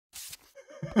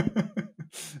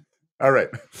All right.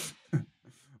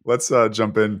 Let's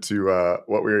jump into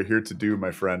what we are here to do,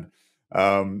 my friend.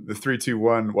 The 3, 2,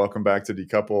 1. Welcome back to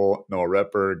Decouple. Noah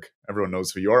Rettberg. Everyone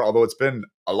knows who you are, although it's been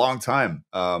a long time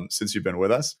since you've been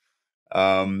with us.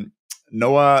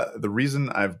 Noah, the reason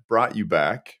I've brought you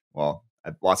back, well, I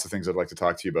have lots of things I'd like to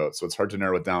talk to you about, so it's hard to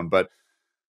narrow it down. But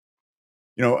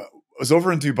I was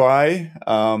over in Dubai.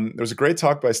 There was a great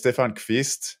talk by Stefan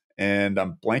Kvist, and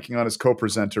I'm blanking on his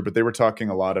co-presenter, but they were talking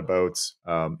a lot about,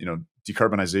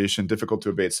 decarbonization, difficult to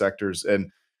abate sectors,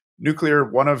 and nuclear.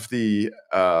 One of the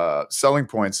selling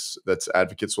points that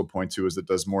advocates will point to is that it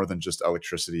does more than just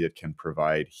electricity. It can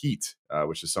provide heat,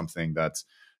 which is something that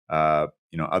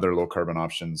other low carbon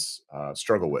options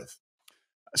struggle with.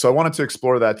 So I wanted to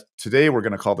explore that today. We're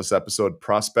going to call this episode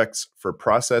 "Prospects for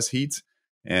Process Heat."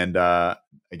 And I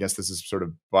guess this is sort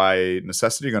of by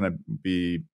necessity going to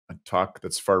be a talk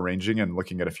that's far-ranging and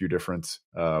looking at a few different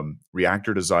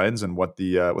reactor designs and what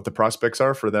the prospects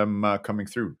are for them coming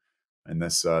through in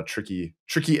this tricky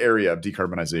area of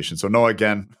decarbonization. So Noah,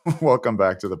 again, welcome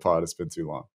back to the pod. It's been too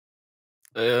long.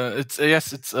 It's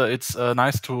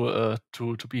nice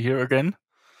to be here again.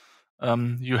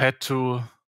 You had to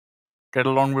get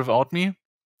along without me.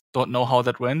 Don't know how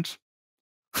that went.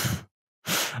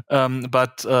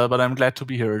 But I'm glad to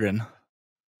be here again.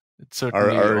 It's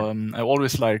certainly I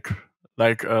always like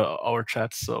our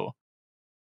chats. So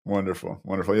wonderful.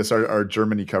 Yes, our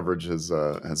Germany coverage has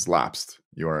lapsed.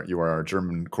 You are our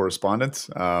German correspondent,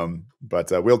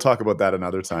 but we'll talk about that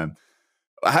another time.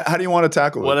 How do you want to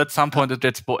tackle it? Well, at some point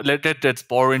that's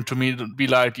boring to me to be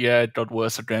like, yeah, it got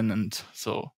worse again, and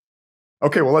so.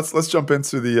 Okay, well let's jump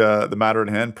into the matter at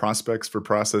hand: prospects for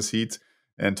process heat,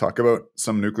 and talk about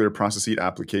some nuclear process heat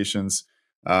applications.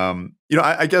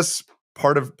 I guess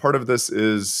part of this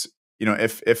is,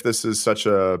 if this is such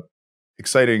a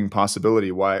exciting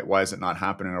possibility, why is it not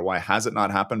happening, or why has it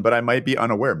not happened? But I might be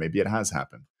unaware. Maybe it has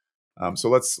happened. So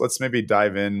let's maybe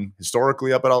dive in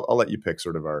historically up, but I'll let you pick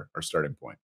sort of our starting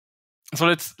point. So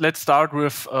let's start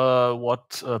with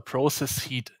what process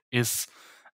heat is,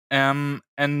 and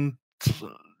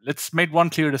let's make one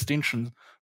clear distinction,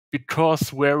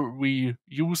 because where we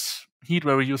use heat,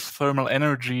 where we use thermal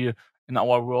energy in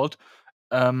our world,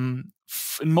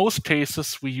 in most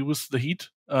cases we use the heat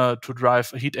to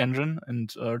drive a heat engine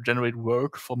and generate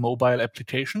work for mobile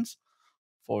applications.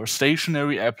 For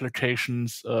stationary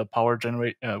applications, work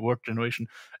generation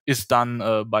is done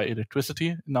by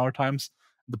electricity in our times.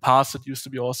 In the past, it used to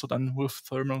be also done with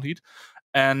thermal heat,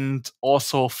 and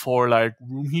also for like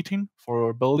room heating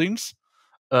for buildings.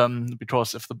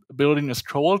 Because if the building is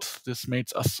cold, this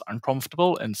makes us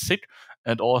uncomfortable and sick.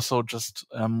 And also, just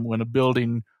when a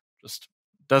building just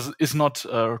is not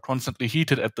constantly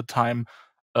heated at the time,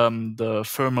 the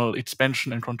thermal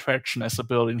expansion and contraction as the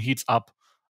building heats up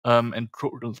and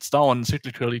cools down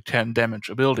cyclically can damage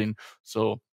a building.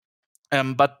 So,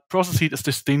 but process heat is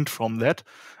distinct from that.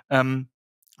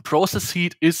 Process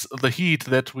heat is the heat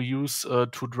that we use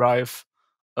to drive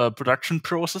production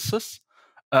processes.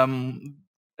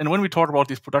 And when we talk about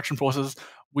these production processes,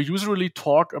 we usually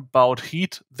talk about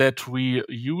heat that we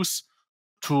use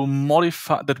to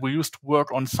modify, that we use to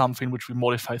work on something which we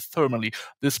modify thermally.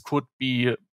 This could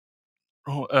be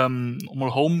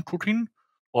home cooking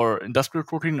or industrial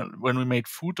cooking when we make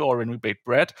food or when we bake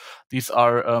bread. These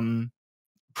are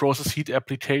process heat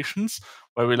applications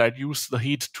where we like use the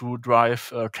heat to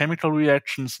drive chemical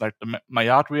reactions like the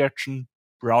Maillard reaction,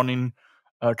 browning,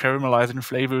 caramelizing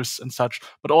flavors and such,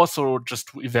 but also just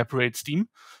to evaporate steam,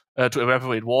 to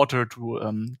evaporate water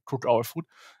to cook our food.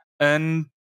 And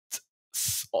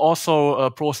also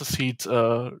process heat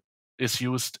is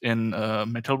used in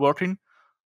metalworking.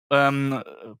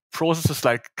 Processes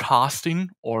like casting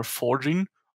or forging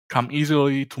come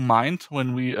easily to mind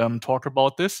when we talk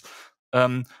about this.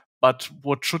 But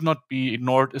what should not be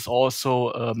ignored is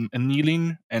also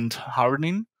annealing and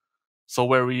hardening. So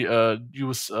where we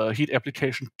use heat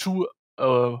application to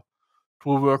a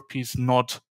workpiece,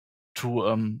 not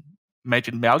to make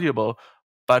it malleable,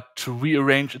 but to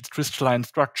rearrange its crystalline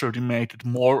structure to make it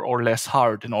more or less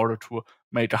hard in order to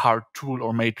make a hard tool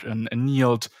or make an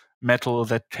annealed metal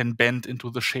that can bend into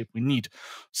the shape we need.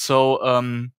 So,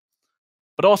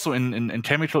 but also in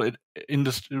chemical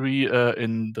industry,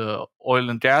 in the oil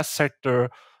and gas sector,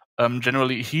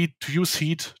 generally use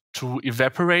heat to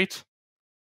evaporate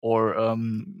or a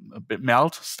bit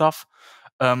melt stuff,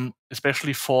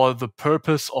 especially for the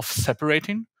purpose of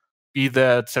separating, be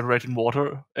that separating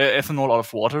water, ethanol out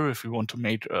of water if we want to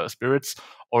make spirits,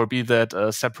 or be that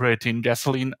separating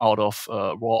gasoline out of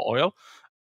raw oil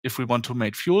if we want to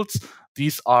make fuels.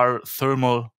 These are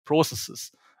thermal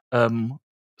processes.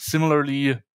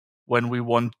 similarly, when we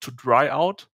want to dry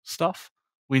out stuff,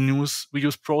 we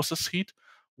use process heat.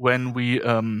 When we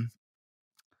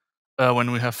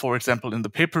have, for example, in the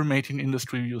paper making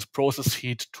industry, we use process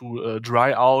heat to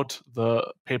dry out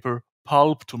the paper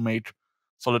pulp to make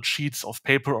solid sheets of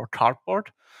paper or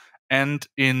cardboard. And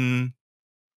in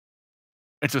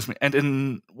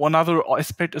one other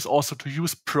aspect is also to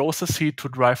use process heat to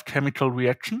drive chemical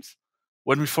reactions.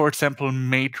 When we, for example,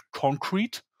 make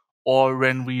concrete or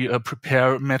when we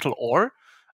prepare metal ore,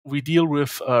 we deal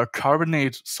with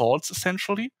carbonate salts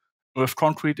essentially. With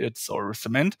concrete, or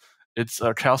cement, it's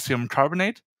calcium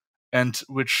carbonate, and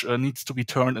which needs to be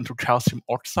turned into calcium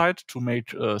oxide to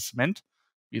make cement,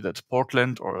 be that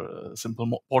Portland or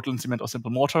Portland cement or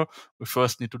simple mortar. We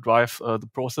first need to drive the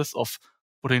process of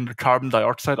putting the carbon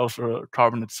dioxide of the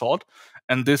carbonate salt,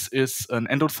 and this is an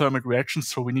endothermic reaction.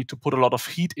 So we need to put a lot of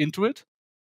heat into it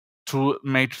to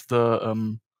make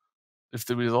the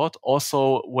result.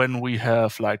 Also, when we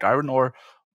have like iron ore,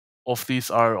 of these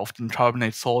are often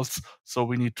carbonate salts, so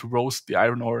we need to roast the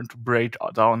iron ore and to break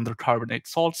down the carbonate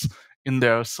salts in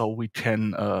there so we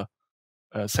can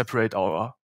separate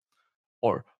our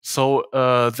ore. So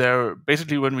there,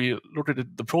 basically, when we look at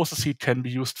it, the process heat can be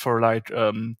used for like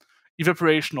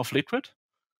evaporation of liquid,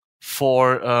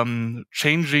 for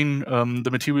changing the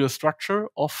material structure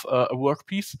of a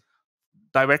workpiece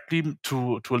directly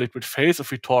to a liquid phase,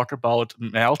 if we talk about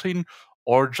melting,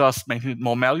 or just making it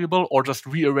more malleable, or just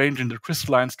rearranging the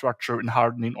crystalline structure in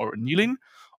hardening or annealing,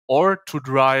 or to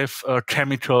drive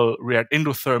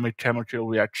endothermic chemical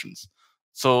reactions.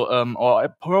 So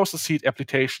our process heat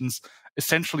applications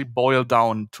essentially boil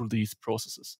down to these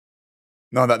processes.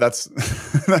 No, that's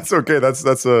that's okay.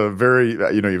 That's a very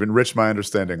you've enriched my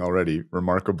understanding already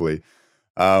remarkably.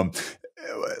 Um,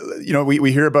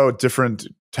 we hear about different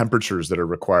temperatures that are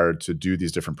required to do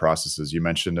these different processes. You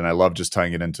mentioned, and I love just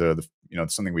tying it into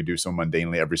something we do so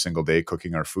mundanely every single day,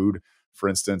 cooking our food, for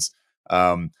instance.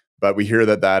 But we hear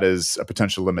that is a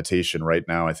potential limitation right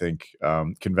now. I think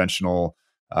conventional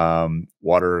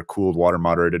water-cooled,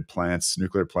 water-moderated plants,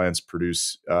 nuclear plants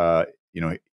produce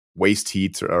waste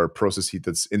heat or process heat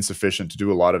that's insufficient to do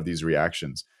a lot of these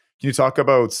reactions. Can you talk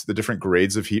about the different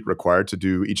grades of heat required to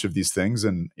do each of these things,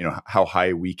 and how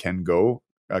high we can go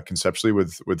conceptually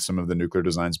with some of the nuclear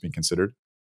designs being considered?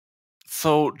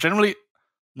 So generally,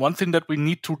 one thing that we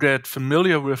need to get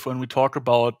familiar with when we talk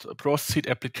about process heat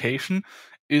application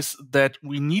is that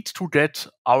we need to get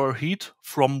our heat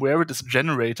from where it is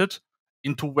generated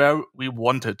into where we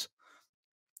want it.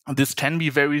 And this can be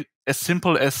very as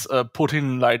simple as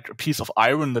putting like a piece of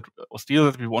iron or steel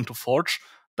that we want to forge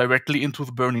directly into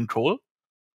the burning coal.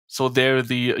 So there,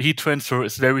 the heat transfer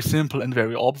is very simple and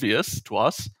very obvious to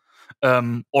us.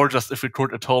 Or just if we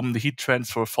could at home, the heat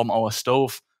transfer from our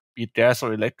stove, be it gas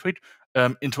or electric,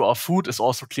 into our food is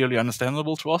also clearly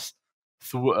understandable to us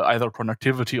through either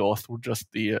conductivity or through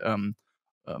just the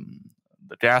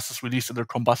gases released in the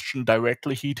combustion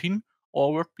directly heating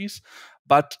our workpiece.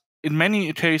 But in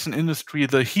many cases in industry,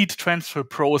 the heat transfer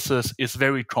process is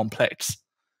very complex.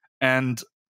 And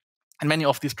in many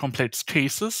of these complex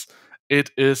cases,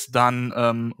 it is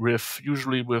done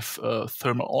usually with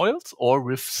thermal oils or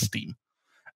with steam.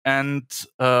 And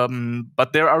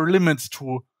but there are limits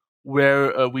to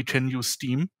where we can use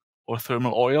steam or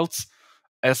thermal oils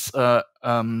as a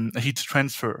heat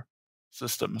transfer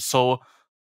system. So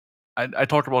I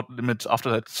talked about limits after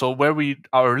that. So where we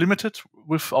are limited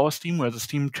with our steam, where the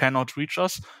steam cannot reach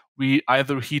us, we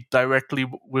either heat directly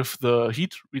with the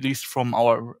heat released from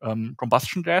our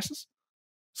combustion gases.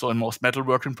 So in most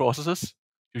metalworking processes,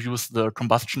 you use the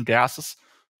combustion gases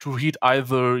to heat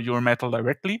either your metal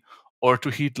directly or to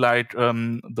heat like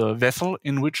the vessel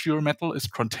in which your metal is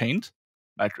contained.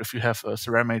 Like if you have a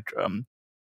ceramic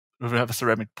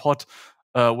pot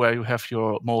where you have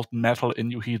your molten metal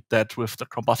and you heat that with the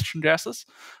combustion gases.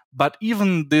 But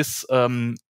even this,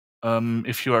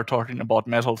 if you are talking about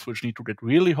metals which need to get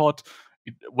really hot,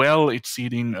 well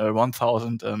exceeding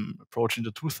 1000, approaching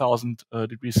the 2000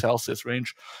 degrees Celsius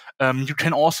range, you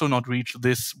can also not reach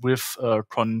this with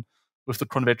the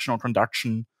conventional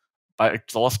conduction by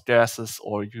exhaust gases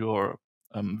or your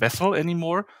vessel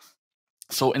anymore.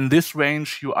 So in this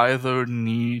range, you either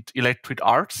need electric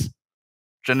arcs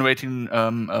generating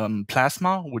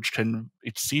plasma, which can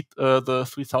exceed the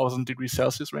 3000 degrees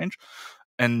Celsius range,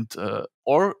 and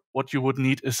or what you would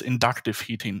need is inductive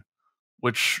heating,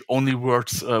 which only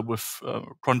works with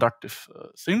conductive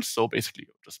things, so basically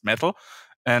just metal.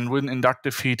 And with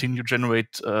inductive heating,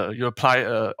 you apply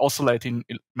an oscillating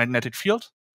magnetic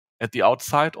field at the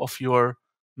outside of your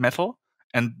metal,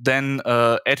 and then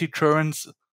eddy currents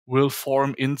will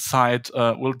form inside,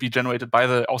 will be generated by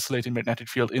the oscillating magnetic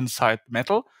field inside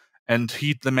metal and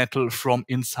heat the metal from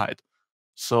inside.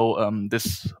 So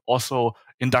this also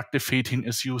inductive heating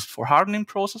is used for hardening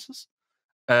processes.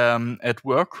 At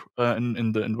work,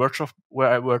 in the workshop where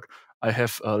I work, I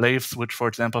have lathes which, for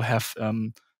example, have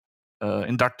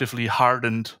inductively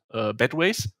hardened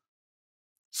bedways.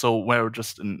 So where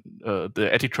just the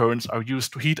eddy currents are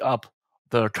used to heat up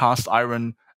the cast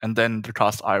iron, and then the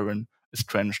cast iron is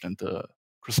drenched and the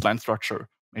crystalline structure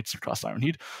makes the cast iron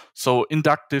heat. So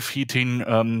inductive heating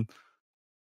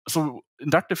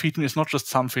is not just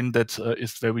something that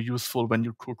is very useful when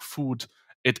you cook food.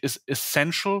 It is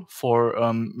essential for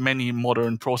many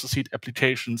modern process heat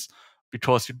applications,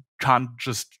 because you can't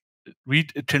just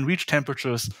it can reach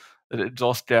temperatures that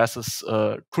exhaust gases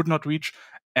could not reach,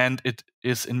 and it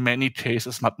is in many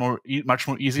cases much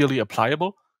more easily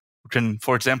applicable. You can,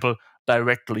 for example,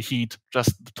 directly heat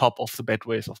just the top of the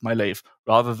bedways of my lathe,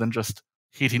 rather than just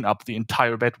heating up the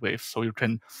entire bed wave. So you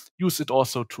can use it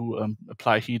also to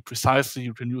apply heat precisely.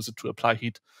 You can use it to apply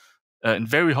heat in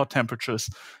very hot temperatures.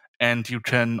 And you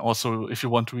can also, if you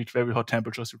want to reach very hot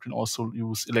temperatures, you can also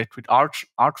use electric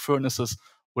arc furnaces,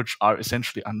 which are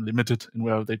essentially unlimited in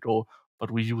where they go. But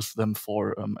we use them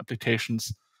for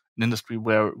applications in industry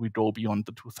where we go beyond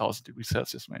the 2000 degrees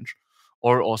Celsius range,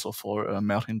 or also for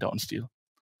melting down steel.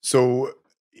 So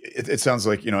it sounds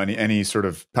like, any sort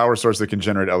of power source that can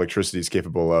generate electricity is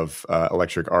capable of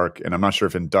electric arc, and I'm not sure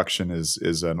if induction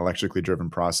is an electrically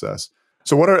driven process.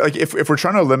 So what are, like, if we're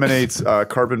trying to eliminate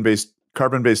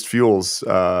carbon-based fuels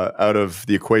out of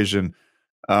the equation,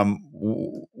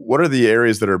 what are the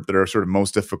areas that are sort of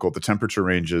most difficult, the temperature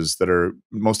ranges that are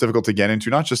most difficult to get into,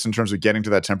 not just in terms of getting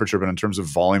to that temperature, but in terms of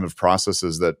volume of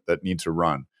processes that need to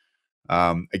run?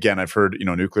 Again, I've heard,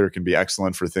 nuclear can be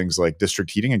excellent for things like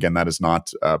district heating. Again, that is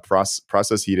not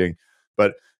process heating,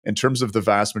 but in terms of the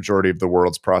vast majority of the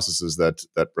world's processes that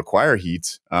require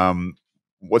heat,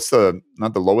 what's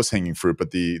not the lowest hanging fruit,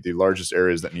 but the largest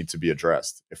areas that need to be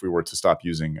addressed if we were to stop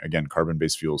using, again,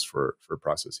 carbon-based fuels for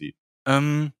process heat?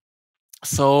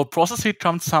 So process heat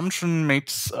consumption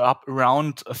makes up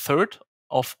around a third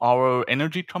of our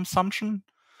energy consumption.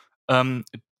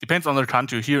 It depends on the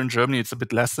country. Here in Germany, it's a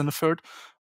bit less than a third,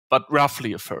 but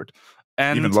roughly a third.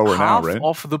 And even lower half now, right?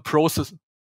 of the process.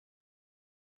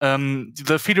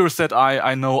 The figures that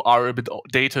I know are a bit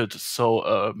dated,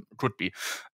 so could be.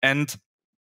 And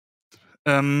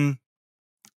of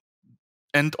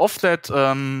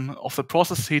the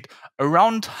process heat,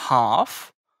 around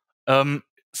half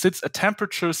sits at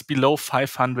temperatures below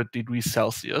 500 degrees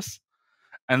Celsius.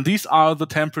 And these are the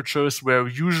temperatures where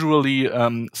usually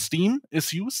steam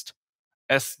is used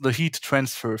as the heat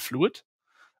transfer fluid.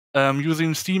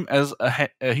 Using steam as a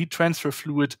heat transfer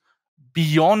fluid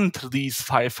beyond these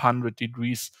 500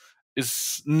 degrees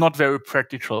is not very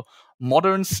practical.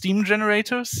 Modern steam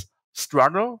generators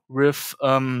struggle with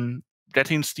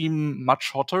getting steam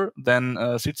much hotter than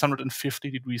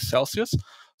 650 degrees Celsius.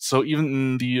 So even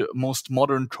in the most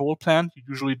modern coal plant, you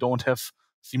usually don't have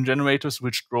steam generators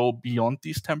which go beyond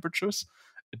these temperatures.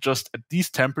 Just at these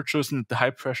temperatures and the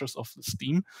high pressures of the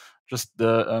steam, just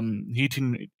the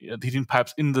heating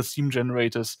pipes in the steam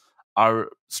generators are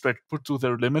put to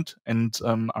their limit and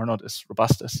are not as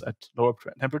robust as at lower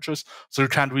temperatures. So you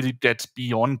can't really get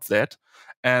beyond that.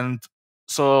 And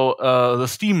so the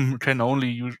steam can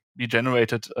only be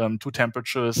generated to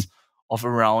temperatures of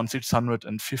around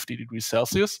 650 degrees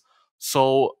Celsius.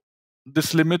 So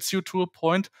this limits you to a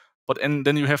point, and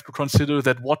then you have to consider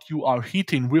that what you are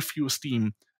heating with your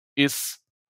steam is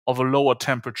of a lower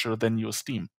temperature than your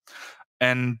steam.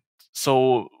 And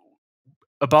so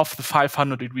above the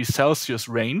 500 degrees Celsius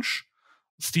range,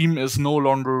 steam is no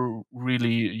longer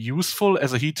really useful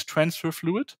as a heat transfer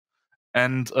fluid.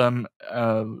 And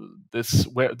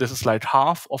this is like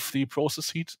half of the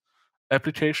process heat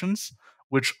applications,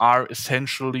 which are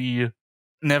essentially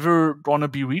never gonna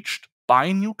be reached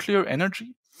by nuclear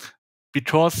energy,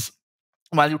 because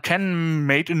while you can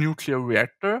make a nuclear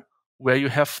reactor where you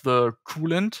have the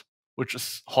coolant, which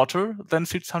is hotter than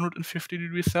 650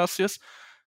 degrees Celsius,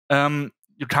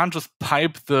 you can't just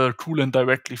pipe the coolant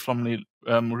directly from the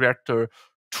reactor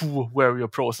to where your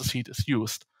process heat is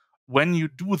used. When you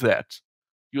do that,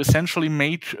 you essentially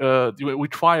you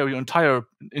require your entire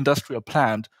industrial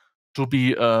plant to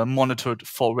be monitored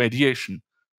for radiation,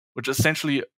 which is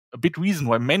essentially a big reason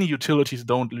why many utilities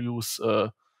don't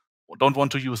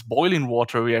want to use boiling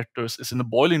water reactors. Is in the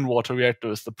boiling water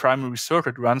reactors, the primary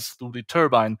circuit runs through the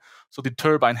turbine, so the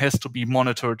turbine has to be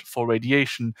monitored for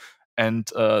radiation, and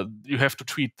you have to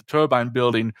treat the turbine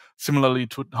building similarly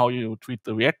to how you treat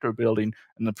the reactor building.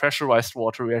 In the pressurized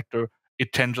water reactor,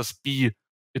 it can just be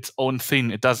its own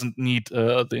thing. It doesn't need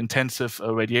the intensive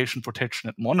radiation protection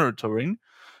and monitoring.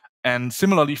 And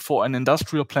similarly, for an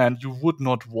industrial plant, you would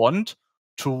not want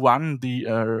to run the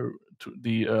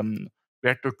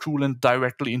reactor coolant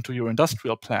directly into your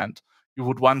industrial plant. You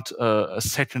would want a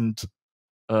second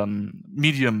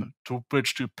medium to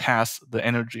bridge to pass the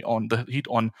energy on, the heat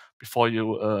on, before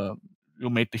you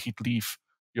made the heat leave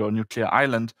your nuclear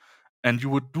island. And you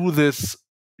would do this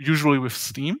usually with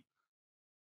steam.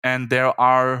 And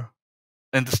the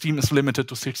steam is limited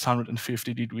to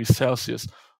 650 degrees Celsius.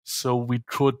 So we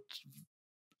could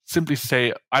simply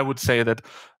say, I would say that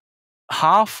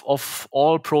half of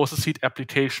all process heat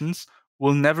applications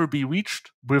will never be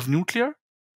reached with nuclear,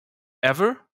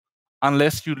 ever,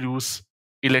 unless you lose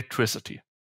electricity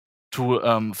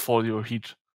for your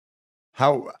heat.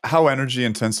 How energy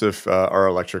intensive are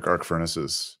electric arc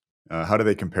furnaces? How do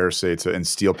they compare, say, in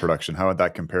steel production? How would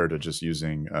that compare to just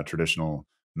using traditional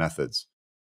methods?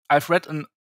 I've read an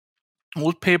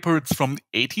old paper, it's from the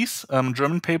 80s,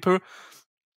 German paper,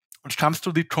 which comes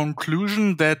to the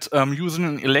conclusion that using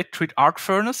an electric arc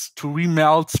furnace to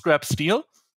remelt scrap steel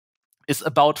is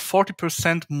about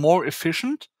 40% more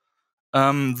efficient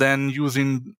than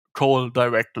using coal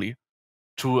directly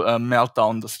to melt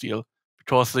down the steel,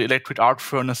 because the electric arc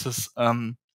furnaces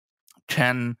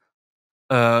can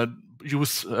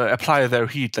apply their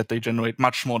heat that they generate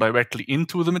much more directly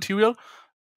into the material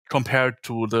compared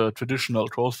to the traditional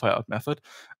coal-fired method.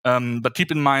 But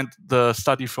keep in mind, the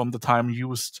study from the time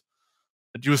used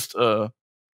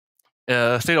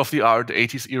state-of-the-art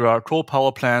 80s era coal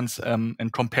power plants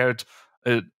and compared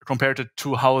it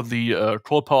to how the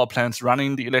coal power plants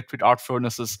running the electric arc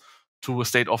furnaces to a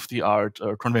state-of-the-art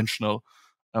conventional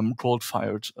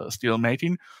coal-fired steel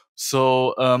making.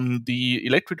 So the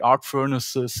electric arc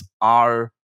furnaces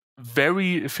are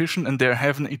very efficient, and they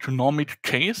have an economic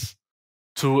case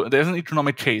there's an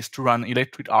economic case to run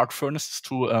electric arc furnaces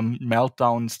to melt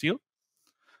down steel,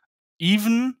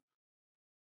 even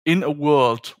in a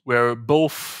world where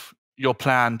both your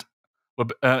plant,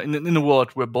 in a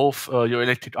world where both your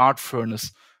electric arc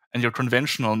furnace and your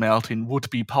conventional melting would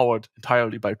be powered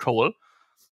entirely by coal.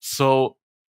 So,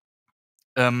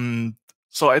 I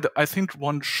think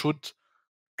one should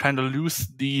kind of lose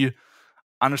the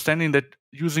understanding that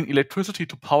using electricity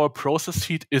to power process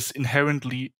heat is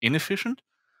inherently inefficient,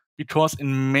 because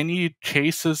in many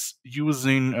cases,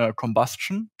 using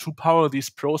combustion to power these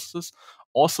processes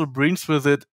also brings with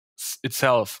it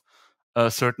itself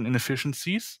certain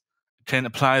inefficiencies. It can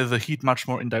apply the heat much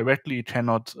more indirectly. It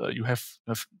cannot. You have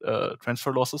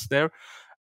transfer losses there,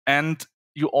 and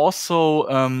you also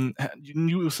you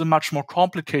use a much more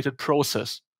complicated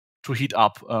process to heat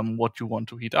up what you want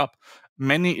to heat up.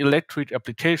 Many electric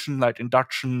applications, like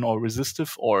induction or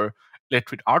resistive or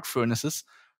electric arc furnaces,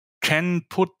 can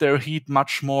put their heat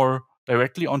much more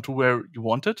directly onto where you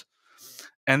want it.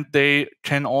 And they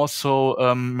can also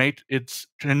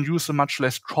can use a much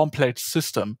less complex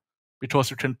system, because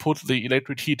you can put the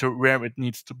electric heater where it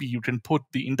needs to be. You can put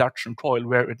the induction coil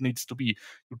where it needs to be.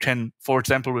 You can, for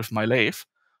example, with my lathe,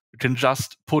 you can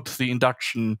just put the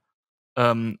induction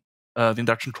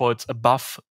coils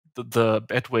above the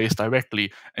bedways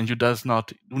directly, and you do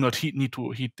not need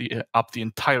to heat up the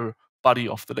entire body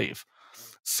of the lathe.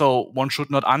 So one should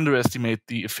not underestimate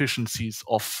the efficiencies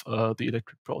of the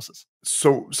electric process.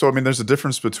 So I mean, there's a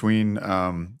difference between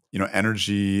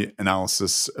energy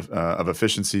analysis of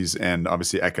efficiencies and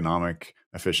obviously economic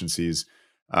efficiencies.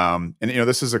 And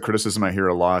this is a criticism I hear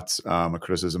a lot, a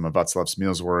criticism of Václav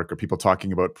Smil's work, or people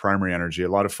talking about primary energy. A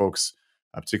lot of folks,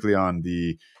 particularly on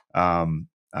the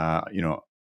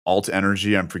alt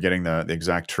energy, I'm forgetting the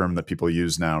exact term that people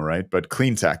use now, right? But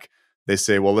clean tech. They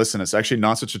say, well, listen, it's actually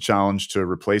not such a challenge to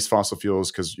replace fossil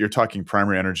fuels, because you're talking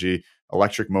primary energy.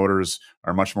 Electric motors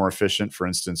are much more efficient, for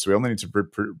instance. So we only need to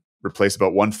replace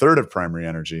about 1/3 of primary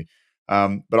energy.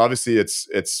 But obviously,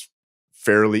 it's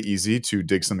fairly easy to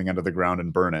dig something out of the ground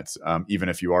and burn it, even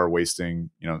if you are wasting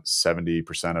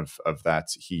 70% of that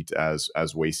heat as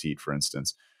waste heat, for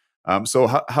instance. So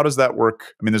how does that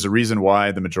work? I mean, there's a reason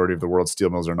why the majority of the world's steel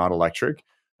mills are not electric.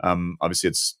 Obviously,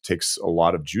 it takes a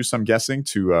lot of juice, I'm guessing,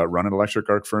 to run an electric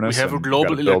arc furnace. We have a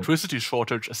global electricity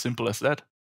shortage, as simple as that.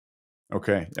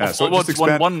 Okay, yeah. So just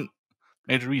one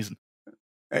major reason.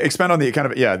 Expand on the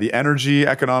kind of the energy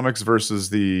economics versus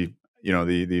the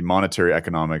monetary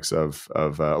economics of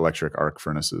electric arc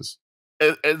furnaces.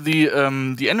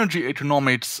 The energy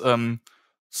economics.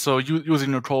 So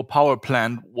using a coal power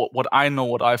plant, what I know,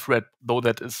 what I've read, though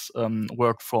that is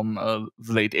work from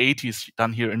the late 80s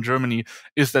done here in Germany,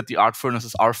 is that the arc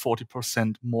furnaces are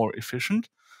 40% more efficient.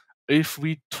 if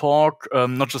we talk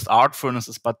not just art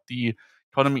furnaces, but the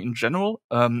economy in general,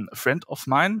 a friend of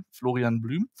mine, Florian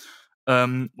Blüm,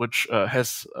 which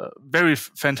has a very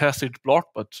fantastic blog,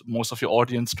 but most of your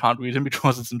audience can't read him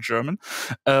because it's in German.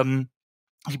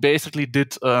 He basically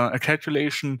did a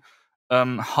calculation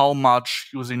how much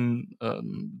using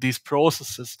these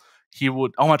processes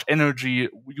how much energy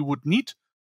you would need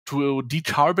to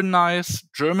decarbonize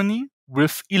Germany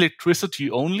with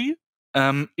electricity only,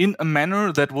 in a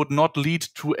manner that would not lead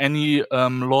to any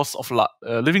loss of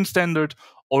living standard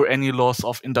or any loss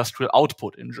of industrial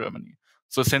output in Germany.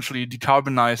 So essentially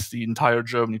decarbonize the entire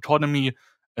German economy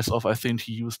as of, I think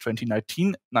he used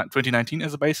 2019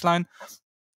 as a baseline,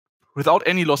 without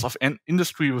any loss of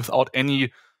industry, without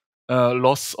any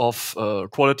loss of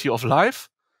quality of life.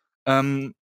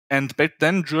 And back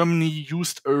then, Germany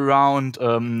used around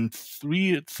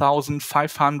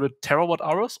 3,500 terawatt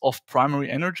hours of primary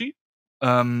energy.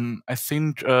 I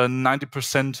think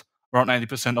 90%, around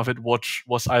 90% of it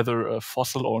was either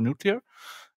fossil or nuclear.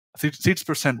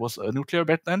 6% was nuclear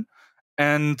back then.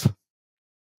 And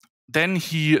then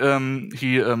he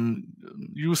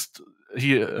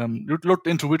looked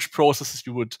into which processes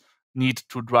you would need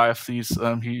to drive these.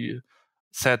 He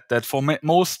said that for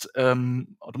most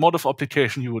automotive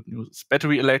application, you would use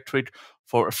battery electric.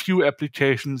 For a few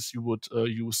applications, you would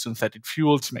use synthetic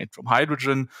fuels made from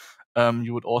hydrogen.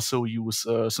 You would also use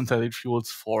synthetic fuels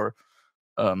for,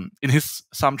 in his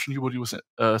assumption, you would use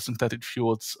synthetic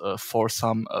fuels for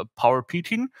some power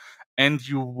peaking, and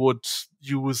you would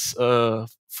use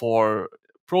for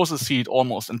process heat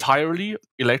almost entirely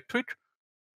electric,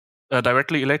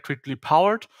 directly electrically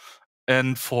powered.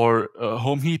 And for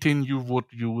home heating, you would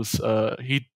use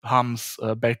heat pumps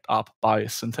backed up by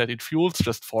synthetic fuels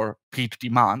just for peak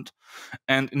demand.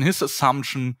 And in his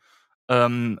assumption,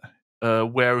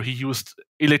 where he used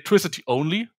electricity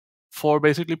only for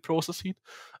basically process heat,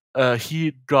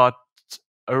 he got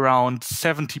around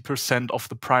 70% of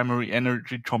the primary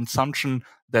energy consumption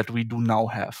that we do now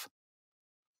have.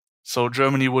 So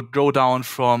Germany would go down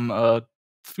from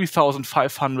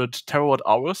 3,500 terawatt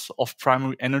hours of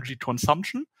primary energy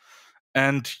consumption,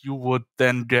 and you would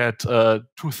then get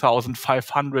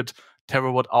 2,500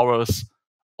 terawatt hours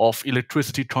of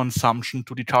electricity consumption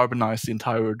to decarbonize the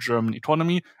entire German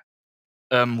economy,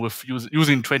 with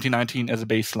using 2019 as a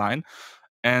baseline.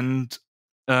 And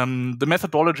the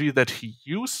methodology that he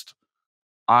used,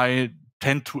 I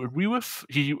tend to agree with.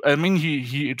 He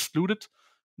excluded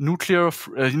nuclear.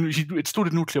 He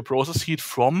excluded nuclear process heat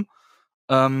from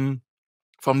the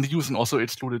use, and also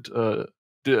excluded the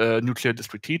nuclear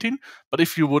district heating. But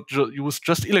if you would use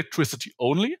just electricity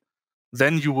only,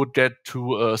 then you would get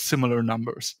to similar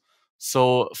numbers.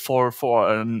 So for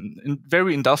a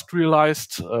very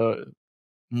industrialized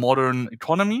modern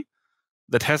economy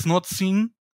that has not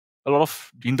seen a lot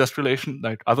of deindustrialization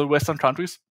like other Western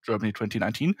countries, Germany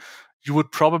 2019, you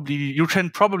can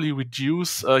probably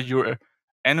reduce your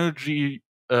energy.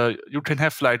 You can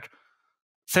have like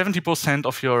 70%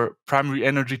 of your primary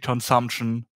energy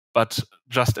consumption, but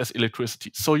just as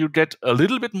electricity. So you get a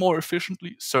little bit more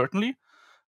efficiently, certainly,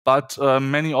 but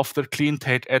many of the clean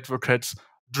tech advocates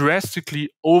drastically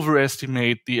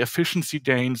overestimate the efficiency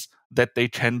gains that they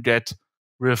can get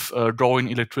with drawing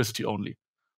electricity only,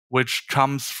 which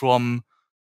comes from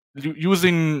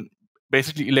using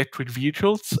basically electric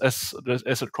vehicles as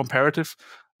a comparative.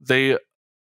 They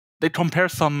compare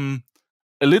some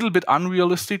a little bit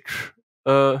unrealistic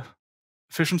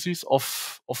efficiencies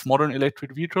of modern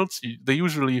electric vehicles. They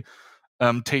usually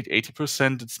take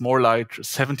 80%. It's more like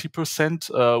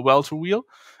 70% well to wheel,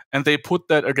 and they put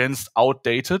that against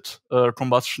outdated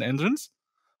combustion engines,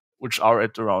 which are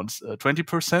at around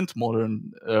 20%.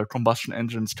 Modern combustion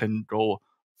engines can go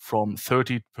from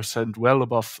 30%, well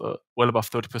above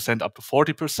 30%, up to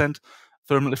 40%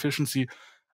 thermal efficiency.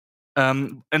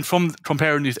 And from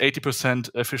comparing these 80%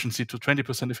 efficiency to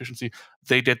 20% efficiency,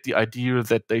 they get the idea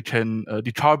that they can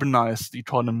decarbonize the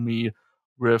economy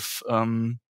with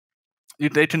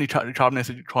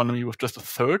just a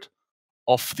third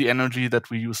of the energy that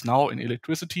we use now in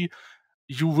electricity.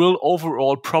 You will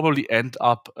overall probably end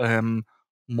up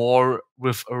more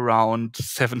with around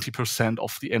 70%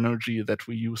 of the energy that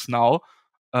we use now,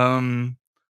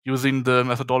 using the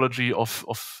methodology of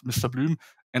Mr. Blüm.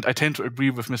 And I tend to agree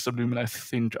with Mr. Blüm, and I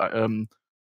think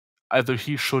either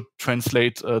he should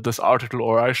translate this article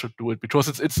or I should do it, because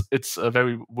it's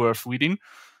very worth reading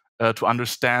to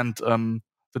understand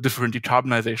the different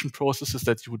decarbonization processes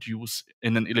that you would use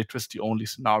in an electricity-only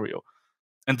scenario.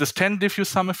 And this can give you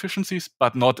some efficiencies,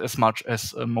 but not as much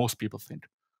as most people think.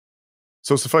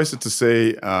 So suffice it to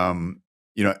say,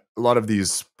 a lot of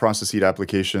these process heat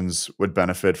applications would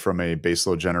benefit from a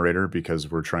baseload generator because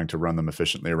we're trying to run them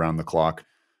efficiently around the clock.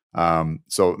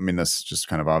 So, I mean, that's just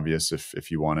kind of obvious.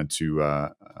 If you wanted to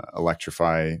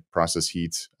electrify process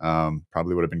heat,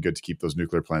 probably would have been good to keep those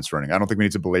nuclear plants running. I don't think we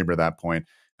need to belabor that point.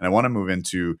 And I want to move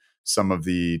into some of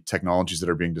the technologies that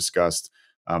are being discussed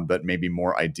that may be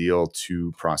more ideal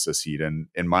to process heat. And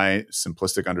in my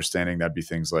simplistic understanding, that'd be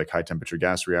things like high temperature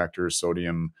gas reactors,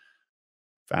 sodium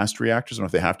fast reactors. I don't know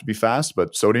if they have to be fast,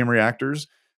 but sodium reactors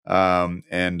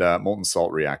and molten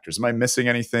salt reactors. Am I missing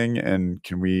anything? And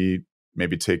can we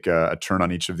maybe take a turn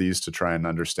on each of these to try and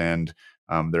understand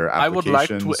their applications? I would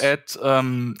like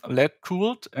to add lead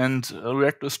cooled and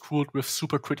reactors cooled with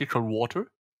supercritical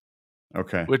water.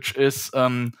 Okay. Which is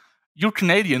you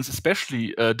Canadians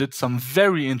especially did some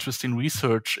very interesting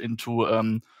research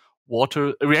into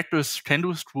water reactors can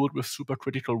be cooled with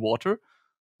supercritical water,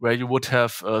 where you would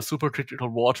have supercritical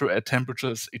water at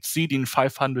temperatures exceeding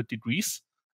 500 degrees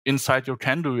inside your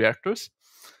CANDU reactors.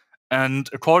 And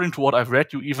according to what I've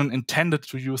read, you even intended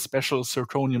to use special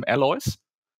zirconium alloys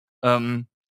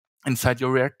inside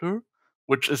your reactor,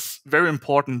 which is very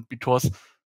important because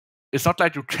it's not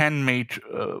like you can make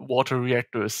water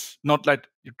reactors, not like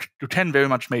you can very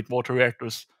much make water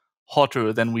reactors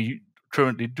hotter than we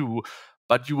currently do,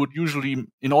 but you would usually,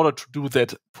 in order to do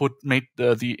that, make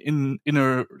the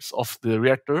inners of the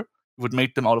reactor, you would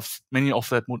make them out of, many of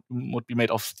that would be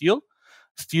made of steel.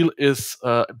 Steel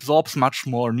absorbs much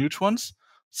more neutrons.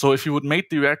 So if you would make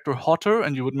the reactor hotter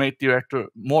and you would make the reactor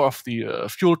more of the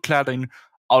fuel cladding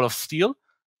out of steel,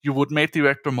 you would make the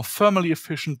reactor more thermally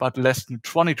efficient but less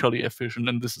neutronically efficient,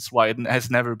 and this is why it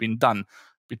has never been done,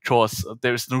 because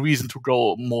there is no reason to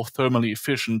go more thermally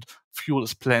efficient. Fuel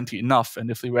is plenty enough,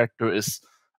 and if the reactor is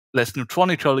less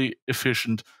neutronically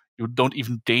efficient, you don't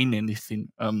even gain anything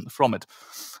from it.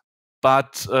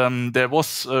 But there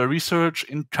was research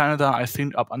in Canada, I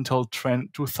think up until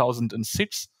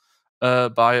 2006,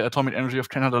 by Atomic Energy of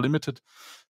Canada Limited,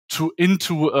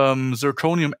 into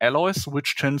zirconium alloys,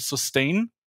 which can sustain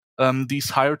these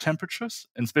higher temperatures,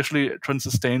 and especially can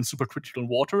sustain supercritical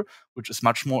water, which is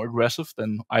much more aggressive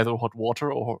than either hot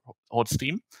water or hot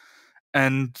steam.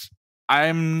 And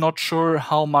I'm not sure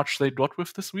how much they got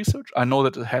with this research. I know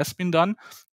that it has been done.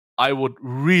 I would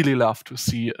really love to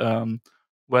see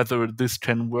whether this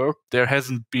can work. There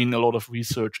hasn't been a lot of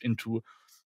research into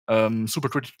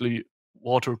supercritically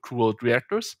water-cooled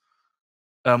reactors,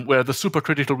 where the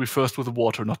supercritical refers to the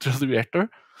water, not to the reactor.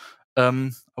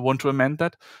 I want to amend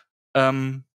that.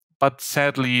 But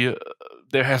sadly,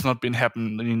 there has not been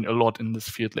happening a lot in this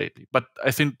field lately. But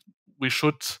I think we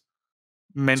should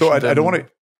mention. So I don't want to.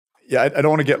 Yeah, I don't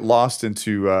want to get lost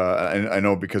into. I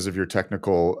know because of your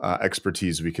technical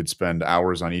expertise, we could spend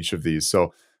hours on each of these.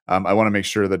 So I want to make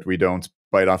sure that we don't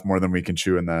bite off more than we can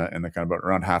chew in the kind of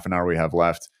around half an hour we have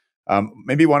left.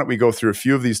 Maybe why don't we go through a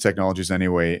few of these technologies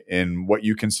anyway, in what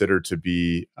you consider to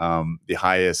be the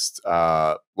highest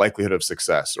likelihood of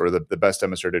success, or the best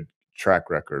demonstrated track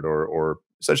record, or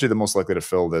essentially the most likely to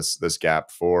fill this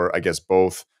gap for, I guess,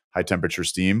 both high temperature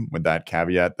steam, with that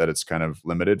caveat that it's kind of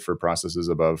limited for processes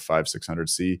above 500-600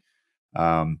 C.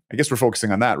 I guess we're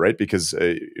focusing on that, right? Because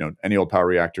any old power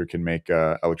reactor can make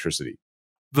electricity.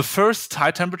 The first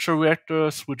high temperature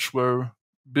reactors which were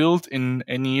built in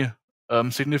any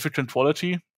significant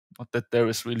quality, not that there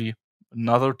is really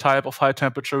another type of high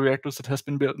temperature reactors that has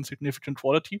been built in significant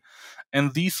quality,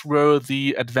 and these were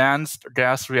the advanced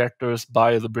gas reactors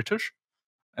by the British.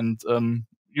 And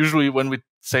usually when we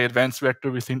say advanced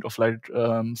reactor, we think of like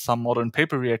some modern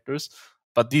paper reactors,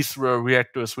 but these were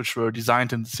reactors which were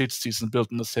designed in the 60s and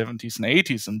built in the 70s and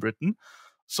 80s in Britain.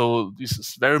 So this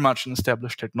is very much an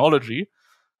established technology.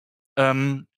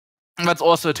 That's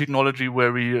also a technology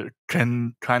where we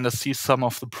can kind of see some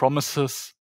of the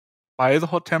promises by the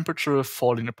hot temperature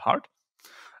falling apart.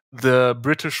 The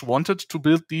British wanted to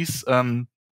build these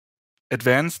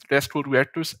advanced gas-cooled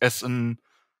reactors as an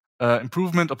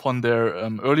improvement upon their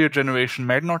earlier generation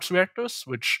Magnox reactors,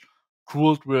 which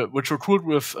were cooled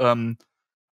with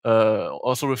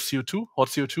also with CO2, hot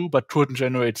CO2, but couldn't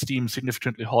generate steam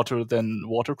significantly hotter than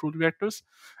water-cooled reactors.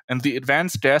 And the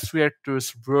advanced gas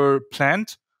reactors were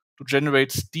planned to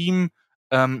generate steam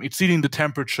exceeding the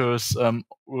temperatures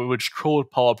which coal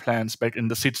power plants back in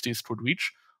the 60s could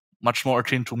reach, much more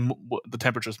akin to the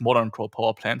temperatures modern coal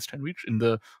power plants can reach in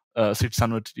the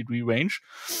 600-degree range.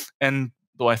 And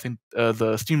though I think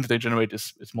the steam that they generate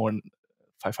is more than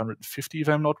 550, if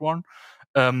I'm not wrong.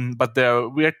 But their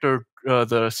reactor,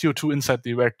 the CO2 inside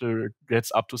the reactor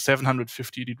gets up to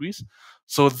 750 degrees.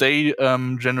 So they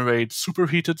generate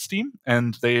superheated steam,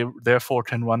 and they therefore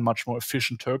can run much more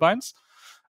efficient turbines.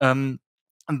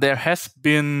 there has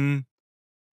been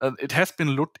it has been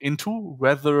looked into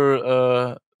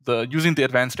whether using the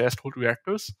advanced gas-cooled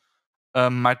reactors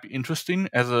might be interesting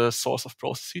as a source of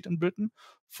process heat in Britain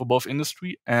for both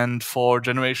industry and for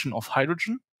generation of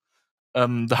hydrogen.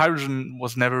 The hydrogen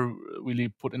was never really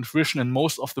put into fruition, and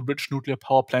most of the British nuclear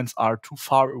power plants are too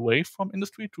far away from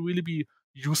industry to really be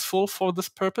useful for this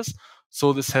purpose.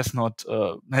 So this has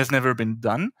never been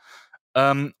done.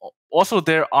 Also,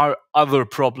 there are other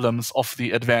problems of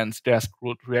the advanced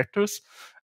gas-cooled reactors.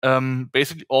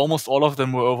 Basically, almost all of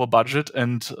them were over budget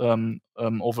and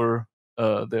over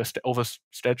over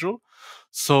schedule.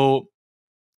 So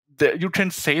you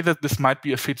can say that this might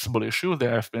be a feasible issue.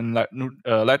 There have been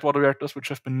light water reactors which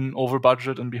have been over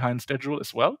budget and behind schedule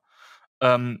as well.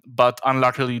 But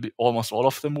unluckily, almost all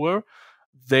of them were.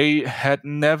 They had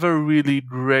never really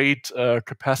great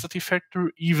capacity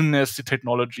factor, even as the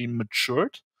technology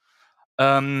matured.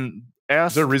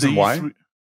 Is there a reason why?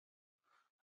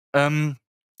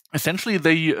 Essentially,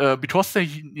 they because they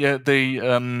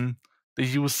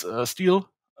use steel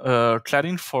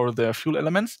cladding for their fuel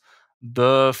elements.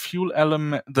 The fuel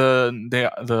element,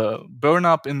 the burn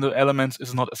up in the elements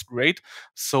is not as great,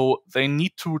 so they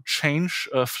need to change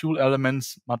fuel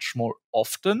elements much more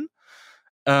often.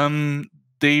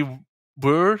 They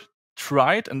were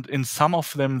tried, and in some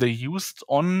of them they used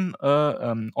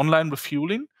online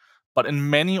refueling, but in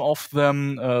many of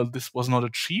them this was not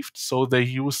achieved. So they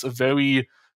use a very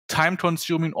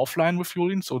time-consuming offline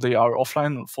refueling. So they are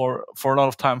offline for a lot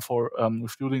of time for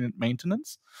refueling and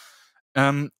maintenance.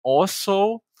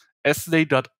 Also, as they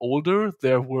got older,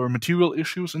 there were material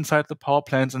issues inside the power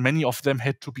plants, and many of them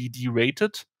had to be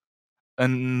derated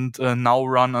and now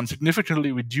run on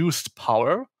significantly reduced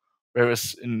power.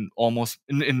 Whereas in almost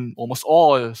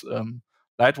all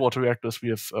light water reactors, we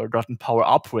have gotten power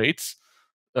upgrades.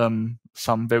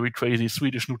 Some very crazy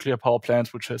Swedish nuclear power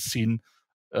plants, which has seen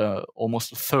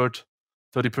almost a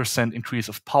 30% increase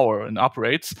of power in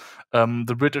uprates.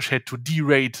 The British had to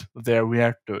derate their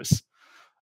reactors.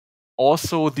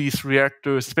 Also, these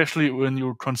reactors, especially when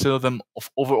you consider them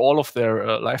over all of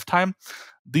their lifetime,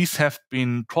 these have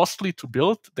been costly to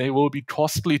build. They will be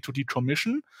costly to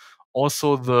decommission.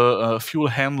 Also, the fuel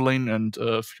handling and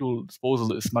fuel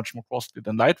disposal is much more costly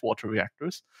than light water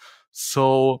reactors.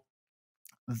 So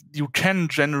you can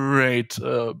generate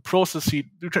process heat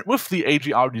with the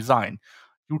AGR design.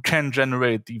 You can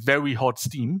generate the very hot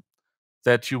steam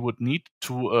that you would need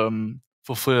to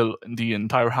fulfill the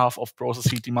entire half of process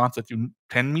heat demands that you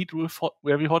can meet with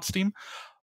very hot steam.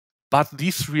 But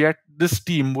this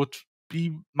steam would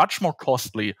be much more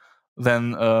costly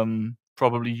than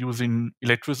probably using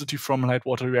electricity from a light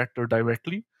water reactor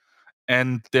directly.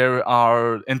 And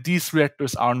these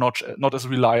reactors are not as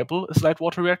reliable as light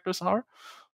water reactors are.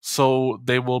 So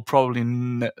they will probably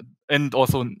and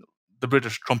also the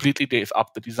British completely gave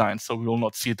up the design, so we will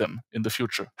not see them in the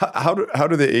future. How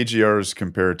do the AGRs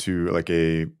compare to like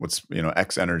a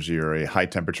X energy or a high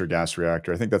temperature gas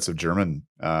reactor? I think that's a German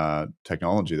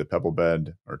technology, the pebble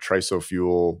bed or triso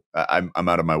fuel. I'm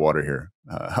out of my water here.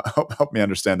 Help me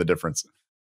understand the difference.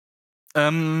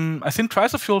 I think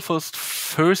triso fuel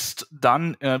first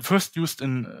used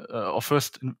in or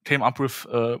first came up with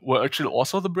were actually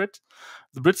also the Brits.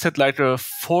 The Brits had like a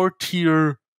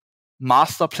 4-tier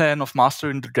master plan of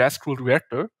mastering the gas-cooled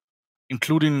reactor,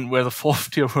 including where the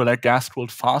 4th tier were like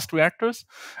gas-cooled fast reactors,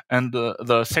 and the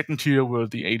 2nd tier were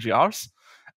the AGRs,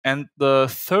 and the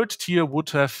 3rd tier would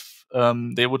have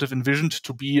envisioned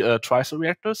to be triso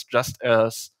reactors, just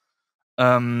as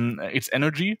its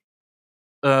energy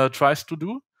tries to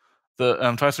do. The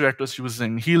triso reactors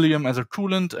using helium as a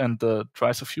coolant and the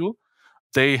triso fuel.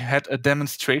 They had a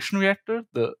demonstration reactor.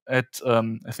 They had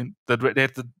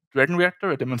the Dragon reactor,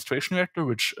 a demonstration reactor,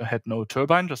 which had no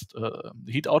turbine, just the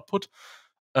heat output,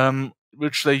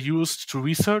 which they used to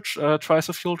research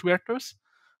triso-fueled reactors.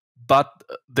 But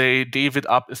they gave it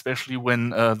up, especially when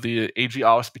the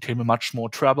AGRs became a much more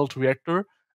troubled reactor.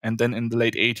 And then in the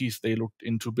late 80s, they looked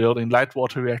into building light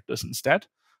water reactors instead.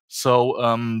 So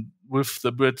with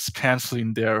the Brits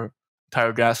canceling their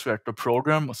entire gas reactor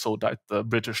program, so that the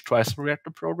British triso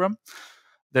reactor program,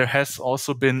 there has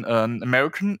also been an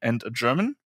American and a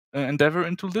German endeavor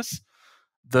into this.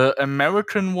 The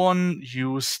American one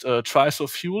used triso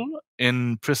fuel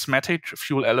in prismatic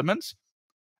fuel elements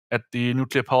at the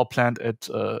nuclear power plant at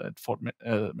Fort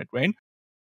McRae.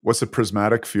 What's a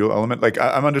prismatic fuel element? Like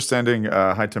I'm understanding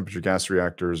high temperature gas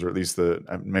reactors, or at least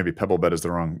maybe pebble bed is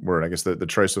the wrong word. I guess the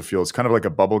triso fuel is kind of like a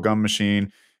bubble gum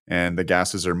machine, and the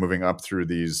gases are moving up through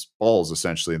these balls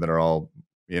essentially that are all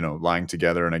lying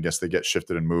together, and I guess they get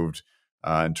shifted and moved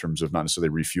in terms of not necessarily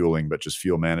refueling, but just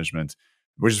fuel management.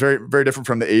 which is very, very different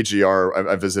from the AGR.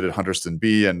 I visited Hunterston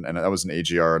B, and that was an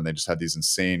AGR, and they just had these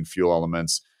insane fuel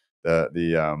elements.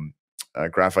 The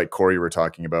graphite core you were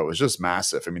talking about was just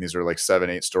massive. I mean, these are like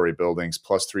 7-8 story buildings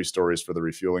plus 3 stories for the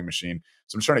refueling machine.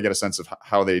 So I'm trying to get a sense of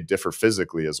how they differ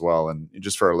physically as well. And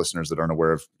just for our listeners that aren't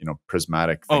aware of,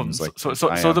 prismatic things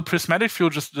so the prismatic fuel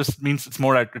just means it's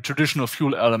more like a traditional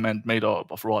fuel element made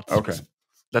of rods. Okay.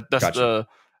 That's gotcha.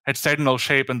 Hexagonal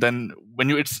shape, and then when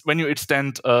you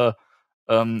extend a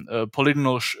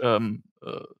polygonal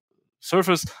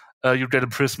surface, you get a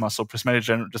prisma. So prismatic,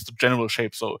 just a general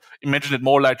shape. So imagine it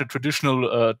more like a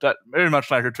traditional, very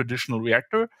much like a traditional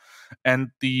reactor.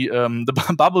 And the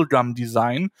bubblegum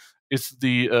design is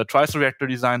the TRISO reactor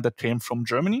design that came from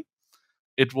Germany.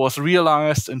 It was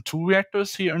realized in 2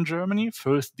 reactors here in Germany.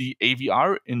 First, the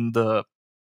AVR in the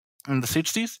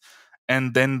 60s,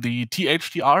 and then the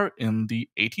THDR in the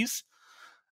 80s.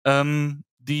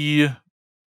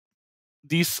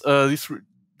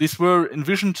 These were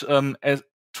envisioned as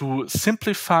to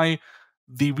simplify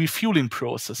the refueling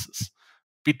processes,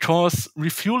 because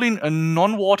refueling a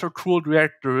non-water-cooled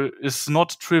reactor is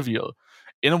not trivial.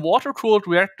 In a water-cooled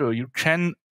reactor, you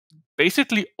can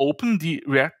basically open the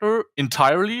reactor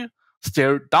entirely,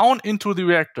 stare down into the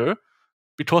reactor,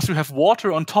 because you have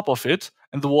water on top of it,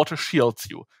 and the water shields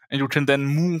you, and you can then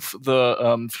move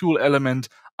the fuel element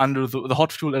under the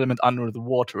hot fuel element under the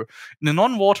water. In a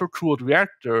non-water cooled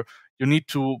reactor, you need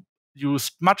to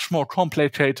use much more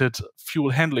complicated fuel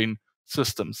handling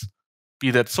systems,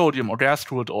 be that sodium or gas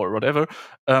cooled or whatever.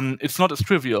 It's not as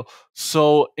trivial.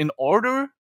 So in order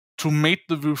to make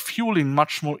the refueling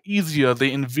much more easier,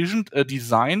 they envisioned a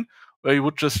design where you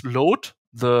would just load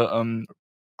the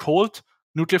cold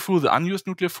nuclear fuel, the unused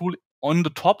nuclear fuel, on the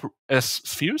top as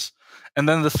spheres, and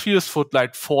then the spheres would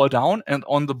like fall down, and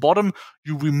on the bottom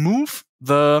you remove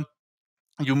the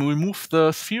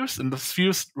spheres, and the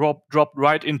spheres drop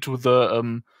right into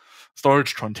the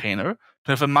storage container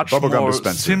to have a much more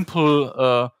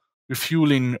simple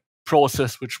refueling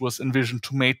process, which was envisioned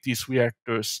to make these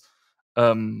reactors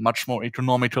much more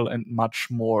economical and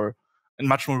much more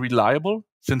reliable,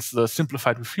 since the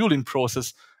simplified refueling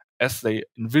process, as they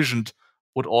envisioned,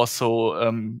 would also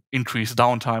increase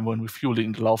downtime when refueling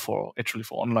and allow for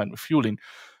online refueling.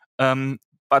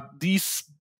 But these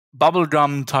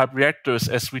bubblegum type reactors,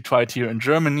 as we tried here in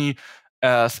Germany,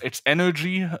 as X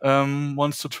Energy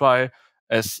wants to try,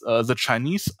 as the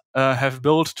Chinese have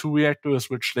built 2 reactors,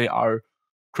 which they are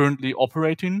currently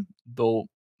operating, though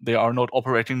they are not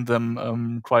operating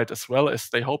them quite as well as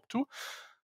they hope to.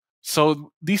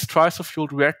 So these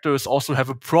TRISO-fueled reactors also have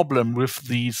a problem with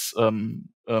these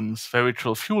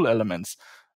spherical fuel elements.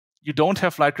 You don't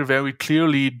have like a very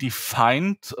clearly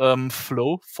defined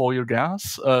flow for your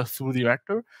gas through the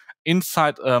reactor.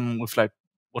 Inside, with like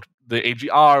what the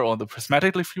AGR or the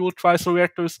prismatically fueled TRISO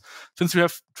reactors, since you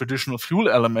have traditional fuel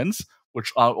elements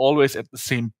which are always at the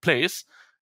same place,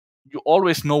 you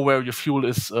always know where your fuel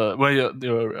is, where your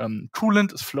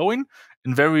coolant is flowing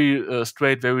in very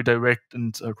straight, very direct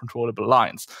and controllable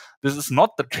lines. This is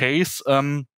not the case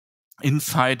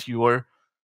inside your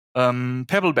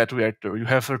pebble bed reactor. You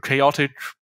have a chaotic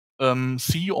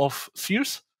sea of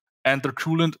spheres, and the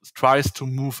coolant tries to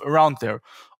move around there.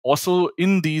 Also,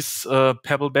 in these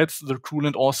pebble beds, the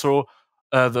coolant also,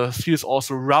 the spheres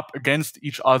also rub against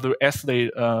each other as they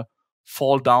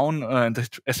fall down and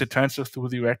as they transfer through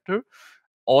the reactor.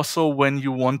 Also, when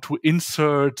you want to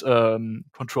insert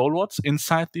control rods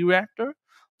inside the reactor,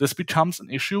 this becomes an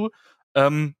issue.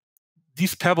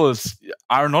 These pebbles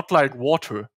are not like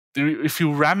water. If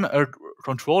you ram a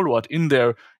control rod in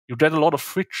there, you get a lot of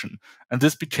friction. And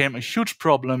this became a huge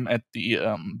problem at the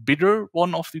bigger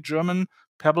one of the German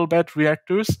pebble bed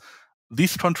reactors.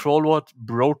 These control rods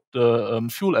broke the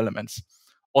fuel elements.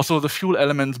 Also, the fuel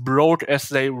elements broke as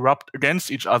they rubbed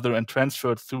against each other and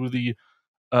transferred through the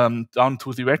down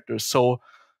to the reactor. So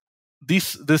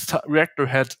this reactor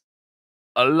had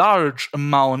a large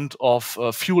amount of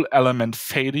fuel element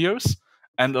failures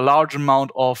and a large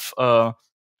amount of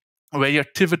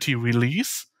reactivity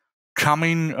release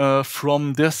coming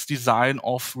from this design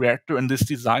of reactor and this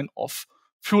design of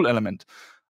fuel element.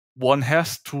 One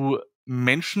has to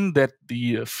mention that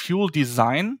the fuel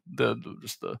design, the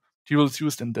fuels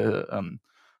used in the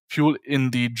fuel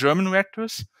in the German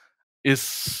reactors, is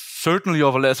certainly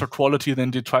of a lesser quality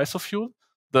than the TRISO fuel.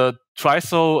 The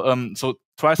TRISO, so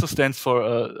TRISO stands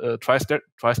for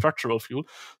tri-structural fuel.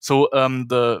 So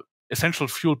the essential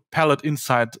fuel pellet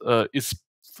inside is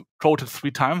coated 3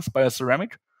 times by a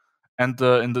ceramic, and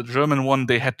in the German one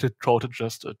they had to coat it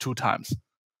just 2 times.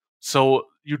 So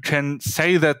you can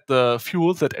say that the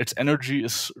fuel that X Energy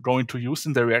is going to use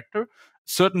in the reactor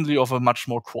certainly of a much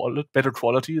more better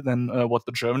quality than what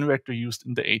the German reactor used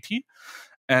in the 80s.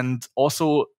 And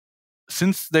also,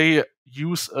 since they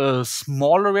use a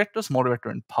smaller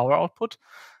reactor in power output,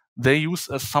 they use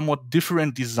a somewhat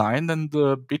different design than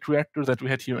the big reactor that we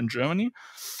had here in Germany.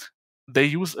 They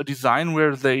use a design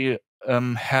where they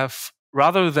have,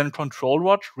 rather than control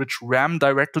rods which ram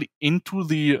directly into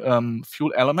the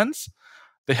fuel elements,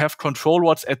 they have control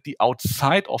rods at the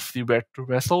outside of the reactor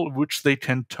vessel, which they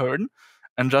can turn,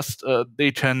 and just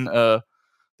they can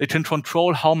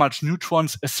control how much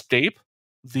neutrons escape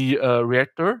the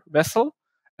reactor vessel,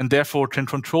 and therefore can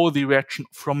control the reaction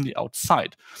from the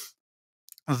outside.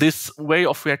 This way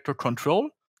of reactor control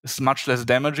is much less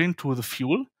damaging to the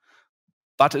fuel,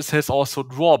 but it has also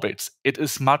drawbacks. It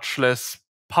is much less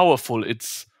powerful.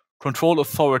 Its control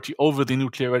authority over the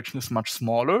nuclear reaction is much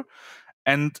smaller,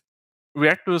 and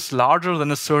reactors larger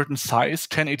than a certain size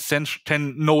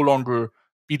can no longer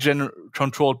be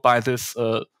controlled by this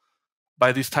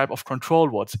by these type of control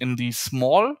rods. In the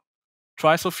small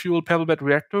trisulfuel pebble bed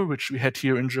reactor, which we had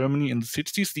here in Germany in the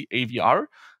 60s, the AVR,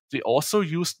 they also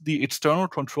used the external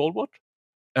control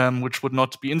rod, which would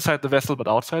not be inside the vessel but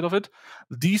outside of it.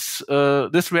 This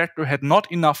reactor had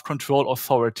not enough control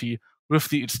authority with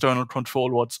the external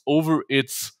control rods over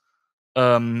its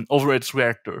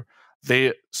reactor.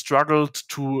 They struggled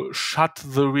to shut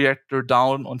the reactor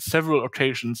down on several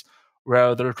occasions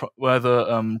where the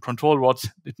control rods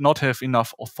did not have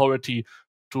enough authority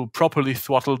to properly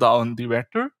throttle down the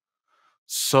reactor.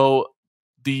 So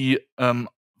the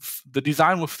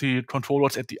design with the control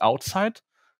rods at the outside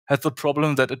has the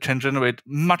problem that it can generate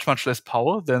much less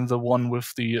power than the one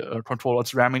with the control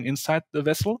rods ramming inside the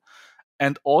vessel,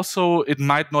 and also it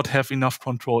might not have enough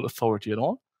control authority at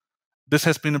all. This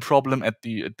has been a problem at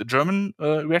the German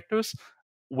reactors.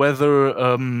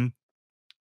 Whether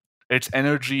its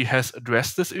energy has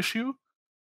addressed this issue,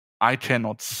 I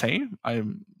cannot say.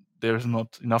 There's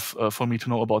not enough for me to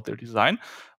know about their design.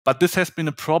 But this has been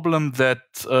a problem that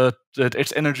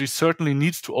its energy certainly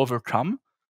needs to overcome,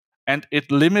 and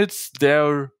it limits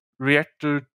their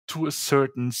reactor to a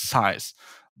certain size.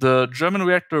 The German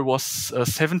reactor was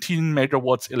 17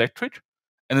 megawatts electric,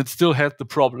 and it still had the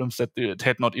problems that it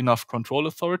had not enough control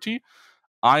authority.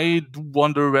 I do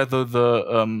wonder whether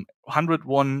the 100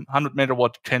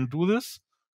 megawatt can do this,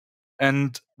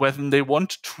 and when they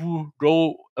want to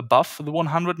go above the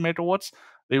 100 megawatts,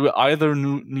 they will either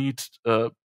need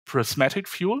prismatic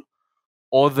fuel,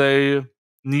 or they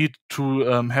need to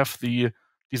have the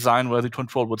design where the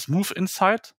control rods move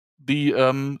inside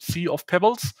the sea of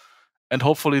pebbles, and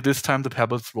hopefully this time the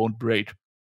pebbles won't break.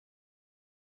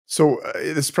 So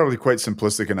this is probably quite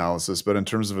simplistic analysis, but in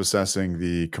terms of assessing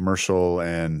the commercial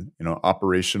and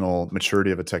operational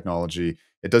maturity of a technology,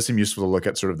 it does seem useful to look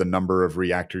at sort of the number of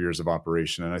reactor years of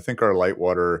operation. And I think our light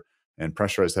water and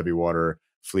pressurized heavy water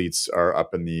fleets are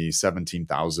up in the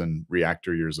 17,000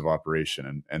 reactor years of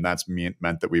operation, and that's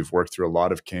meant that we've worked through a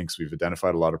lot of kinks, we've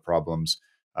identified a lot of problems,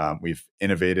 we've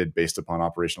innovated based upon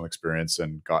operational experience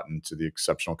and gotten to the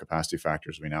exceptional capacity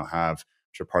factors we now have,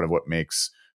 which are part of what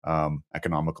makes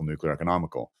economical nuclear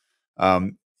economical.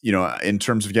 In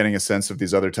terms of getting a sense of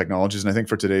these other technologies, and I think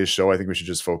for today's show, I think we should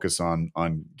just focus on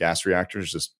gas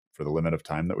reactors, just for the limit of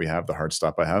time that we have, the hard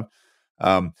stop I have.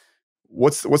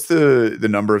 What's the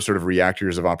number of sort of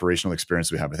reactors of operational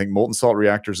experience we have? I think molten salt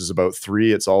reactors is about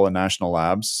 3. It's all in national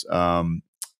labs.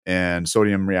 And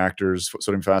sodium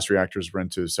fast reactors, we're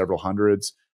into several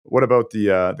hundreds. What about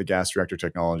the gas reactor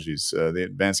technologies? The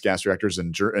advanced gas reactors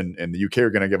in the UK are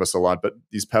going to give us a lot, but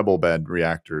these pebble bed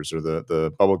reactors or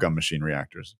the bubblegum machine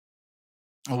reactors?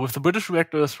 With the British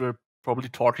reactors, we're probably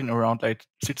talking around like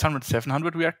 600,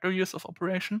 700 reactor years of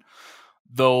operation,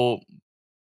 though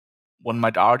one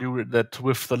might argue that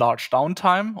with the large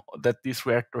downtime that this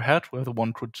reactor had, where the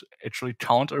one could actually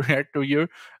count a reactor year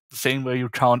the same way you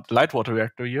count light water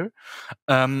reactor year,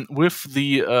 with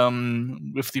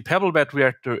the pebble bed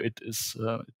reactor, it is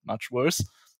much worse.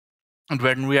 A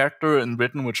Dragon reactor in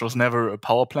Britain, which was never a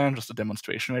power plant, just a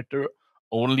demonstration reactor,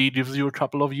 only gives you a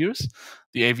couple of years.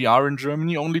 The AVR in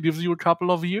Germany only gives you a couple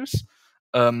of years.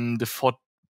 The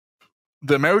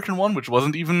American one, which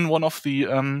wasn't even one of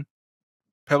the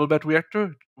pebble bed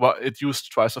reactor, well, it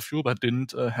used twice of fuel, but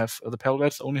didn't have the pebble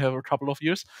beds, only have a couple of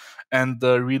years. And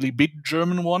the really big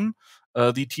German one,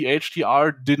 the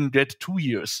THTR, didn't get 2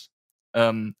 years.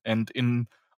 And in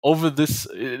over this,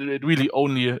 it really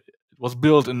only was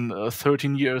built in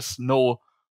 13 years. No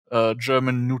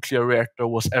German nuclear reactor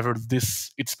was ever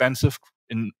this expensive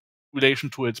in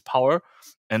relation to its power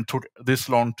and took this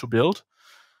long to build.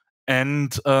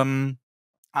 And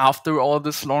after all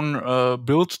this long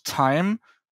build time,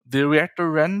 the reactor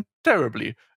ran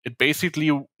terribly. It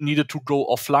basically needed to go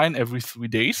offline every 3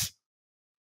 days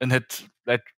and had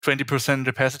like 20%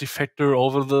 capacity factor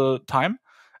over the time.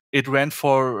 It ran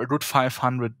for a good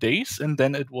 500 days, and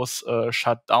then it was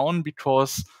shut down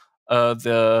because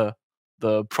the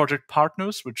project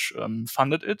partners, which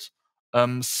funded it,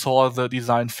 saw the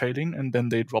design failing, and then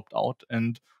they dropped out,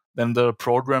 and then the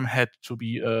program had to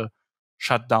be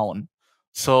shut down.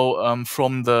 So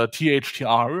from the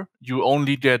THTR, you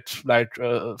only get like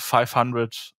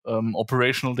 500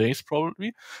 operational days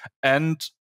probably, and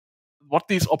what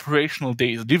these operational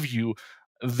days give you,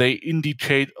 they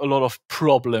indicate a lot of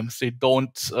problems. They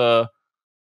don't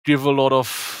give a lot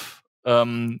of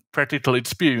practical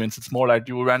experience. It's more like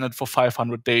you ran it for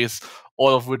 500 days,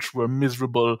 all of which were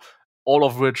miserable, all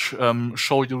of which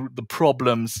show you the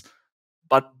problems,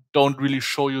 but don't really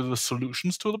show you the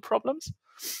solutions to the problems.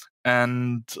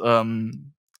 And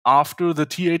after the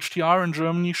THTR in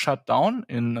Germany shut down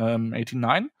in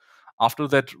 89, after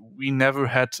that, we never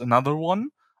had another one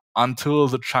until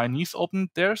the Chinese opened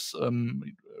theirs a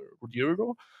good year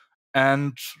ago.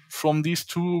 And from these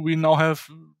two, we now have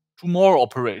 2 more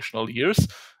operational years.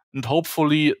 And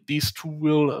hopefully, these two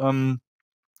will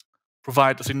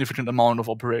provide a significant amount of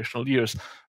operational years.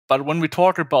 But when we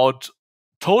talk about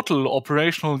total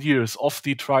operational years of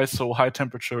the TRISO high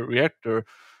temperature reactor,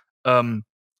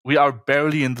 we are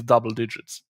barely in the double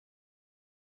digits.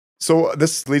 So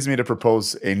this leads me to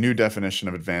propose a new definition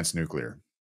of advanced nuclear.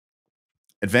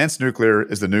 Advanced nuclear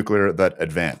is the nuclear that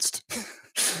advanced.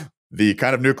 The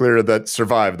kind of nuclear that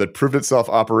survived, that proved itself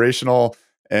operational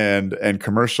and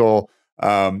commercial,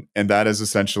 and that is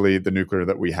essentially the nuclear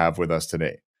that we have with us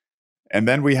today. And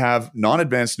then we have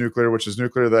non-advanced nuclear, which is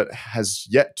nuclear that has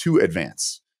yet to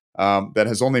advance, that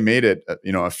has only made it,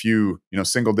 a few,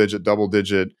 single-digit,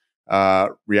 double-digit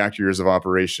reactor years of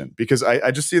operation. Because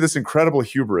I just see this incredible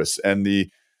hubris and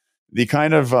the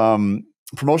kind of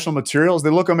promotional materials. They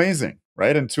look amazing,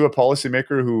 right? And to a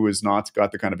policymaker who has not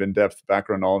got the kind of in-depth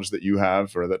background knowledge that you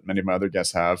have, or that many of my other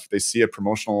guests have, they see a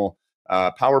promotional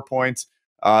PowerPoint.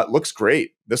 It looks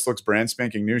great. This looks brand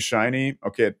spanking new, shiny.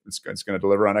 Okay, it's going to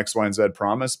deliver on X, Y, and Z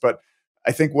promise. But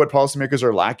I think what policymakers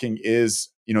are lacking is,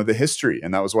 the history.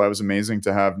 And that was why it was amazing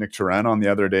to have Nick Turan on the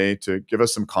other day to give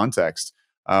us some context.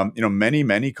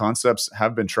 Many concepts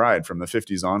have been tried from the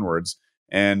 50s onwards,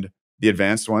 and the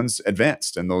advanced ones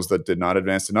advanced, and those that did not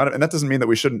advance did not. And that doesn't mean that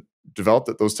we shouldn't develop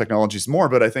those technologies more,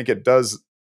 but I think it does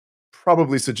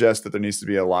probably suggest that there needs to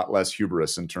be a lot less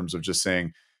hubris in terms of just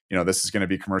saying, this is going to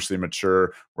be commercially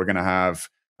mature. We're going to have,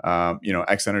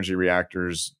 X energy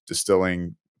reactors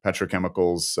distilling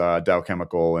petrochemicals, Dow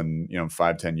Chemical in,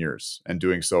 5-10 years, and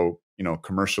doing so,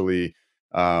 commercially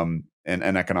and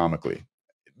economically.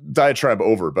 Diatribe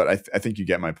over, but I think you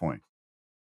get my point.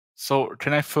 So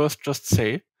can I first just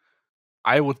say,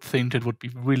 I would think it would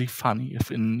be really funny if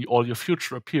in all your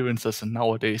future appearances, and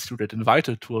nowadays you get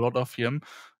invited to a lot of them,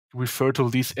 you refer to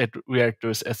these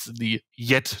reactors as the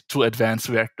yet to advance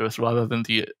reactors rather than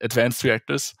the advanced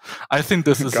reactors. I think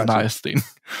this is Gotcha. a nice thing,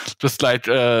 just like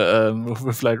with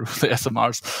the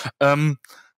SMRs.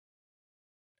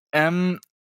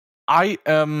 I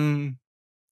am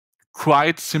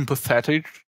quite sympathetic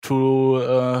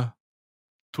to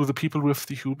the people with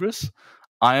the hubris.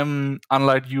 I'm,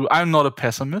 unlike you, I'm not a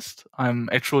pessimist. I'm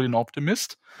actually an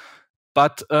optimist.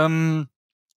 But I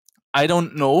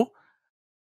don't know.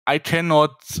 I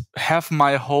cannot have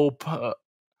my hope.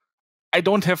 I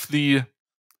don't have the.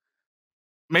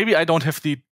 Maybe I don't have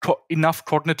the enough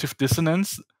cognitive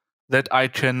dissonance that I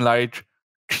can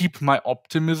keep my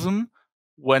optimism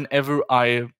whenever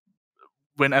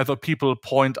people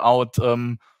point out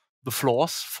the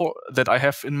flaws that I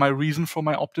have in my reason for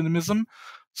my optimism.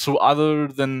 So other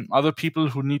than other people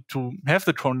who need to have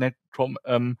the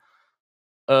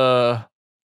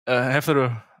have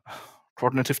the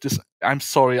cognitive I'm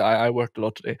sorry, I worked a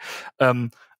lot today.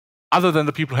 Other than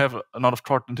the people who have a lot of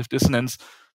cognitive dissonance,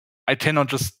 I cannot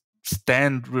just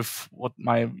stand with what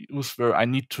my views were. I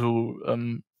need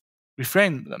to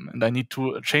reframe them, and I need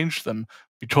to change them,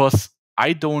 because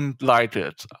I don't like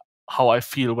it how I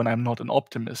feel when I'm not an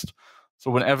optimist.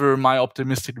 So whenever my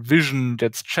optimistic vision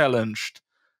gets challenged,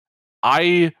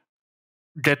 I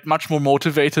get much more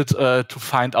motivated to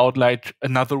find out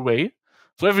another way.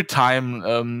 So every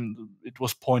time it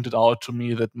was pointed out to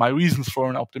me that my reasons for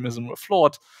an optimism were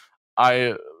flawed,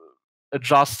 I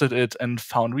adjusted it and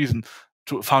found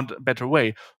a better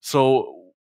way.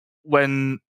 So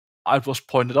when it was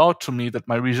pointed out to me that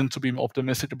my reason to be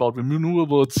optimistic about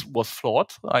renewables was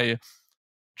flawed, I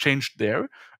changed there.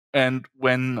 And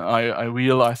when I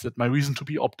realized that my reason to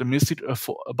be optimistic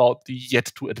about the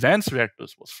yet to advance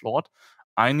reactors was flawed,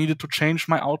 I needed to change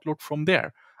my outlook from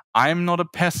there. I'm not a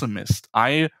pessimist.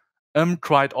 I am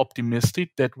quite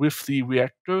optimistic that with the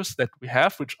reactors that we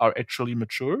have, which are actually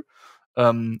mature,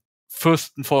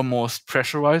 first and foremost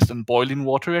pressurized and boiling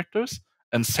water reactors,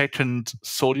 and second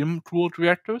sodium-cooled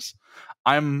reactors,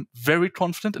 I'm very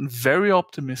confident and very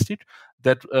optimistic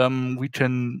that we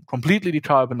can completely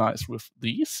decarbonize with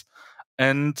these.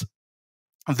 And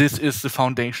this is the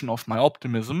foundation of my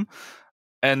optimism.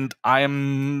 And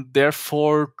I'm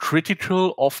therefore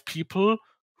critical of people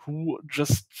who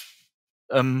just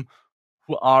who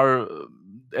are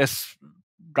as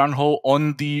gung-ho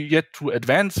on the yet to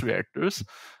advanced reactors,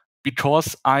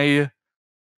 because I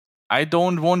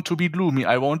don't want to be gloomy.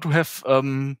 I want to have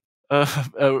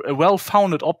a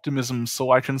well-founded optimism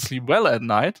so I can sleep well at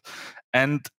night.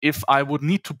 And if I would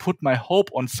need to put my hope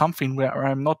on something where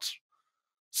I'm not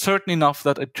certain enough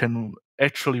that it can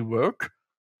actually work,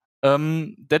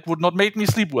 that would not make me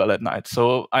sleep well at night.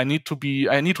 So I need to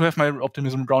have my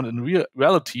optimism grounded in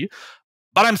reality.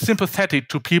 But I'm sympathetic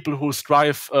to people who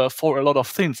strive for a lot of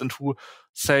things and who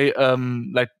say,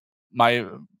 like, my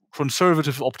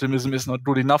conservative optimism is not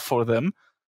good enough for them.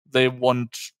 They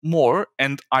want more,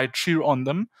 and I cheer on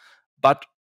them.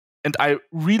 And I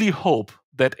really hope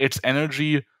that its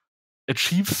energy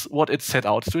achieves what it set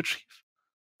out to achieve.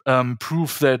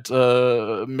 Prove that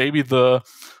maybe the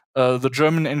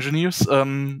German engineers,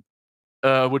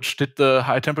 which did the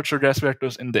high temperature gas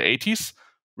reactors in the 80s,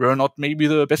 were not maybe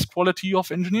the best quality of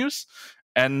engineers.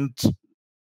 And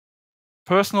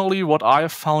personally, what I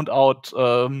have found out,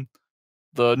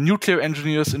 the nuclear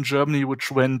engineers in Germany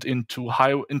which went into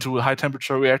high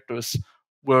temperature reactors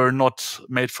were not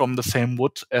made from the same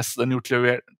wood as the nuclear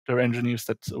reactor engineers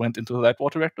that went into the light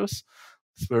water reactors.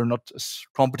 They were not as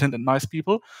competent and nice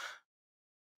people.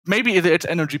 Maybe the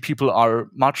energy people are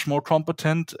much more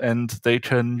competent and they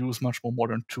can use much more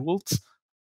modern tools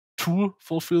to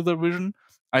fulfill their vision.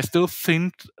 I still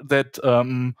think that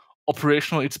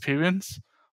operational experience,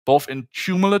 both in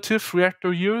cumulative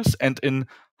reactor years and in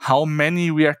how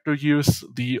many reactor years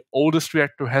the oldest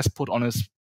reactor has put on its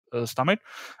stomach,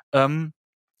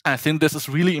 I think this is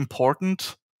really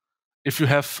important if you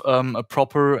have a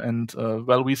proper and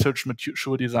well-researched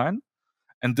mature design.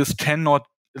 And this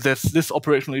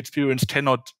operational experience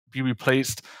cannot be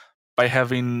replaced by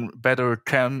having better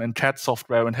CAM and CAD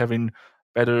software and having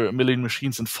better milling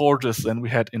machines and forges than we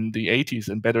had in the 80s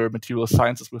and better material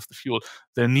sciences with the fuel.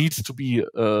 There needs to be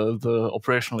the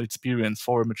operational experience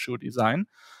for a mature design.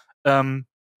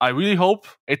 I really hope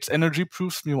its energy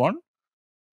proves me wrong.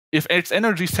 If its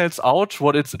energy sets out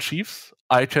what it achieves,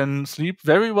 I can sleep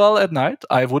very well at night.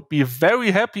 I would be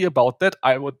very happy about that.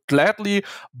 I would gladly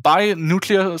buy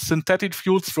nuclear synthetic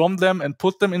fuels from them and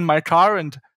put them in my car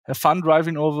and have fun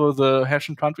driving over the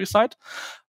Hessian countryside.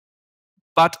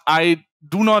 But I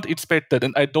do not expect that,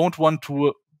 and I don't want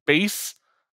to base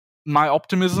my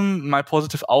optimism, my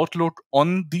positive outlook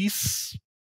on these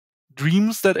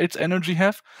dreams that its energy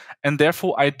have, and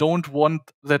therefore I don't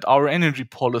want that our energy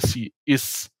policy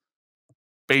is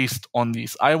based on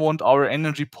these. I want our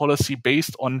energy policy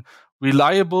based on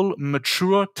reliable,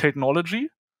 mature technology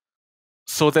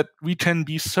so that we can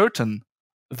be certain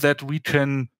that we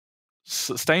can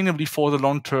sustainably for the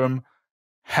long term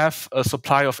have a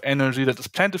supply of energy that is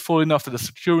plentiful enough, that is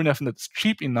secure enough, and that's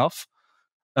cheap enough,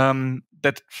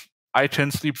 that I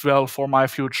can sleep well for my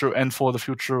future and for the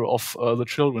future of the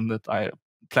children that I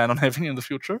plan on having in the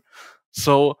future.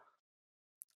 So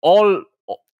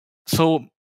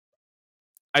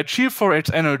I cheer for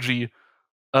its energy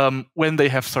when they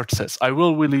have success. I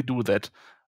will really do that.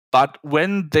 But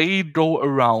when they go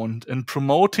around and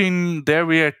promoting their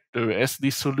reactor as the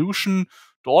solution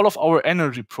to all of our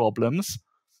energy problems,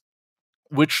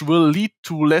 which will lead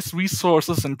to less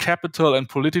resources and capital and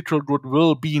political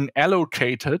goodwill being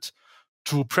allocated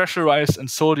to pressurized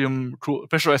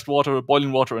water,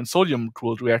 boiling water, and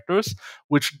sodium-cooled reactors,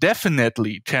 which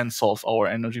definitely can solve our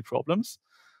energy problems,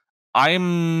 I do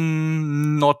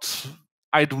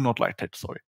not like that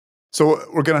story. So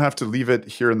we're going to have to leave it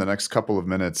here in the next couple of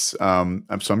minutes. So I'm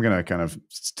going to kind of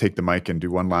take the mic and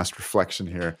do one last reflection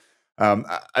here.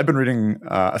 I've been reading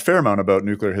a fair amount about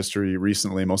nuclear history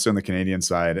recently, mostly on the Canadian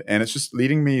side, and it's just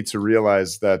leading me to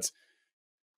realize that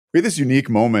we had this unique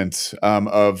moment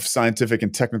of scientific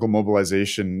and technical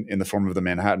mobilization in the form of the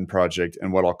Manhattan Project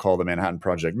and what I'll call the Manhattan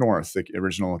Project North. The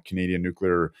original Canadian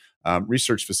nuclear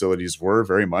research facilities were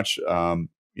very much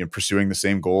pursuing the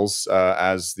same goals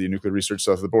as the nuclear research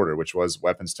south of the border, which was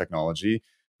weapons technology.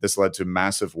 This led to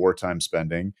massive wartime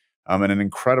spending and an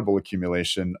incredible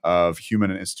accumulation of human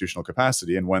and institutional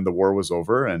capacity. And when the war was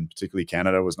over, and particularly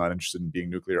Canada was not interested in being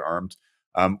nuclear armed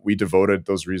we devoted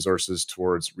those resources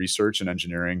towards research and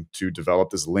engineering to develop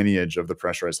this lineage of the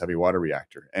pressurized heavy water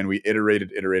reactor. And we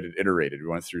iterated. We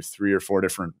went through 3 or 4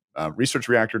 different research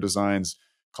reactor designs,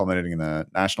 culminating in the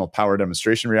National Power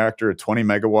Demonstration Reactor, a 20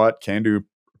 megawatt CANDU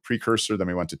precursor. Then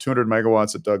we went to 200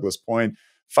 megawatts at Douglas Point,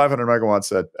 500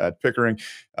 megawatts at Pickering,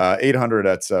 800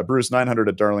 at Bruce, 900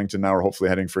 at Darlington. Now we're hopefully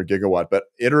heading for a gigawatt. But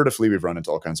iteratively, we've run into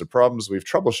all kinds of problems. We've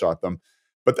troubleshot them.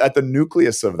 But at the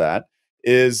nucleus of that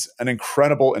is an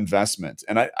incredible investment.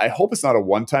 And I hope it's not a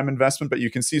one-time investment, but you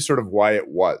can see sort of why it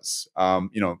was.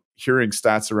 Hearing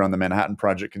stats around the Manhattan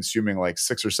Project consuming like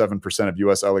 6 or 7% of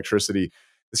US electricity,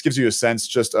 this gives you a sense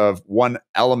just of one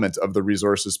element of the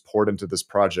resources poured into this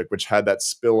project, which had that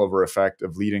spillover effect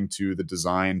of leading to the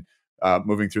design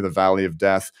moving through the valley of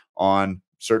death on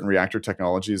certain reactor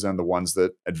technologies and the ones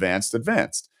that advanced.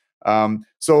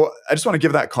 So I just want to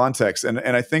give that context. And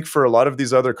I think for a lot of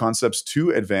these other concepts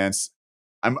to advance,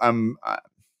 I'm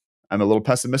a little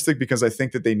pessimistic because I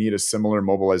think that they need a similar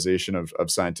mobilization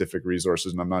of scientific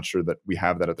resources. And I'm not sure that we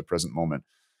have that at the present moment.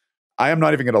 I am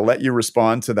not even going to let you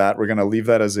respond to that. We're going to leave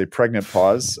that as a pregnant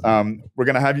pause. We're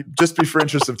going to have you just be for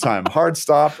interest of time. Hard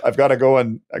stop. I got to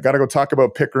go talk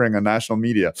about Pickering on national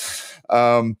media.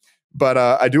 But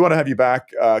I do want to have you back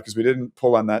because we didn't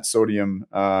pull on that sodium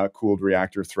cooled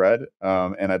reactor thread.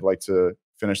 And I'd like to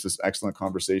finish this excellent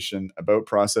conversation about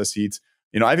process heat.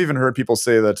 I've even heard people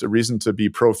say that a reason to be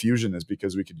pro-fusion is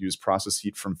because we could use process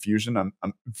heat from fusion. I'm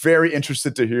very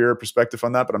interested to hear your perspective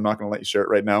on that, but I'm not going to let you share it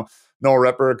right now. Noah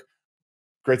Rettberg,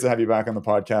 great to have you back on the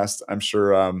podcast. I'm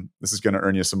sure this is going to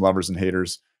earn you some lovers and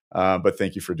haters, but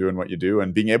thank you for doing what you do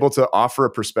and being able to offer a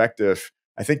perspective.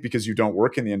 I think because you don't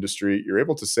work in the industry, you're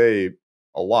able to say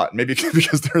a lot. Maybe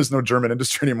because there is no German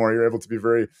industry anymore, you're able to be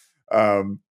very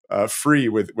free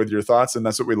with your thoughts, and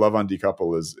that's what we love on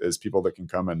Decouple is people that can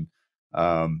come and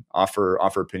offer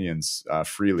opinions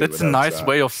freely. That's a nice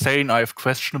way of saying I have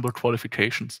questionable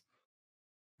qualifications.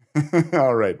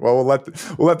 All right. Well, we'll let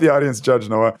the audience judge,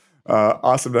 Noah.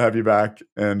 Awesome to have you back,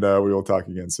 and we will talk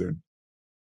again soon.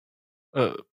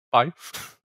 Bye.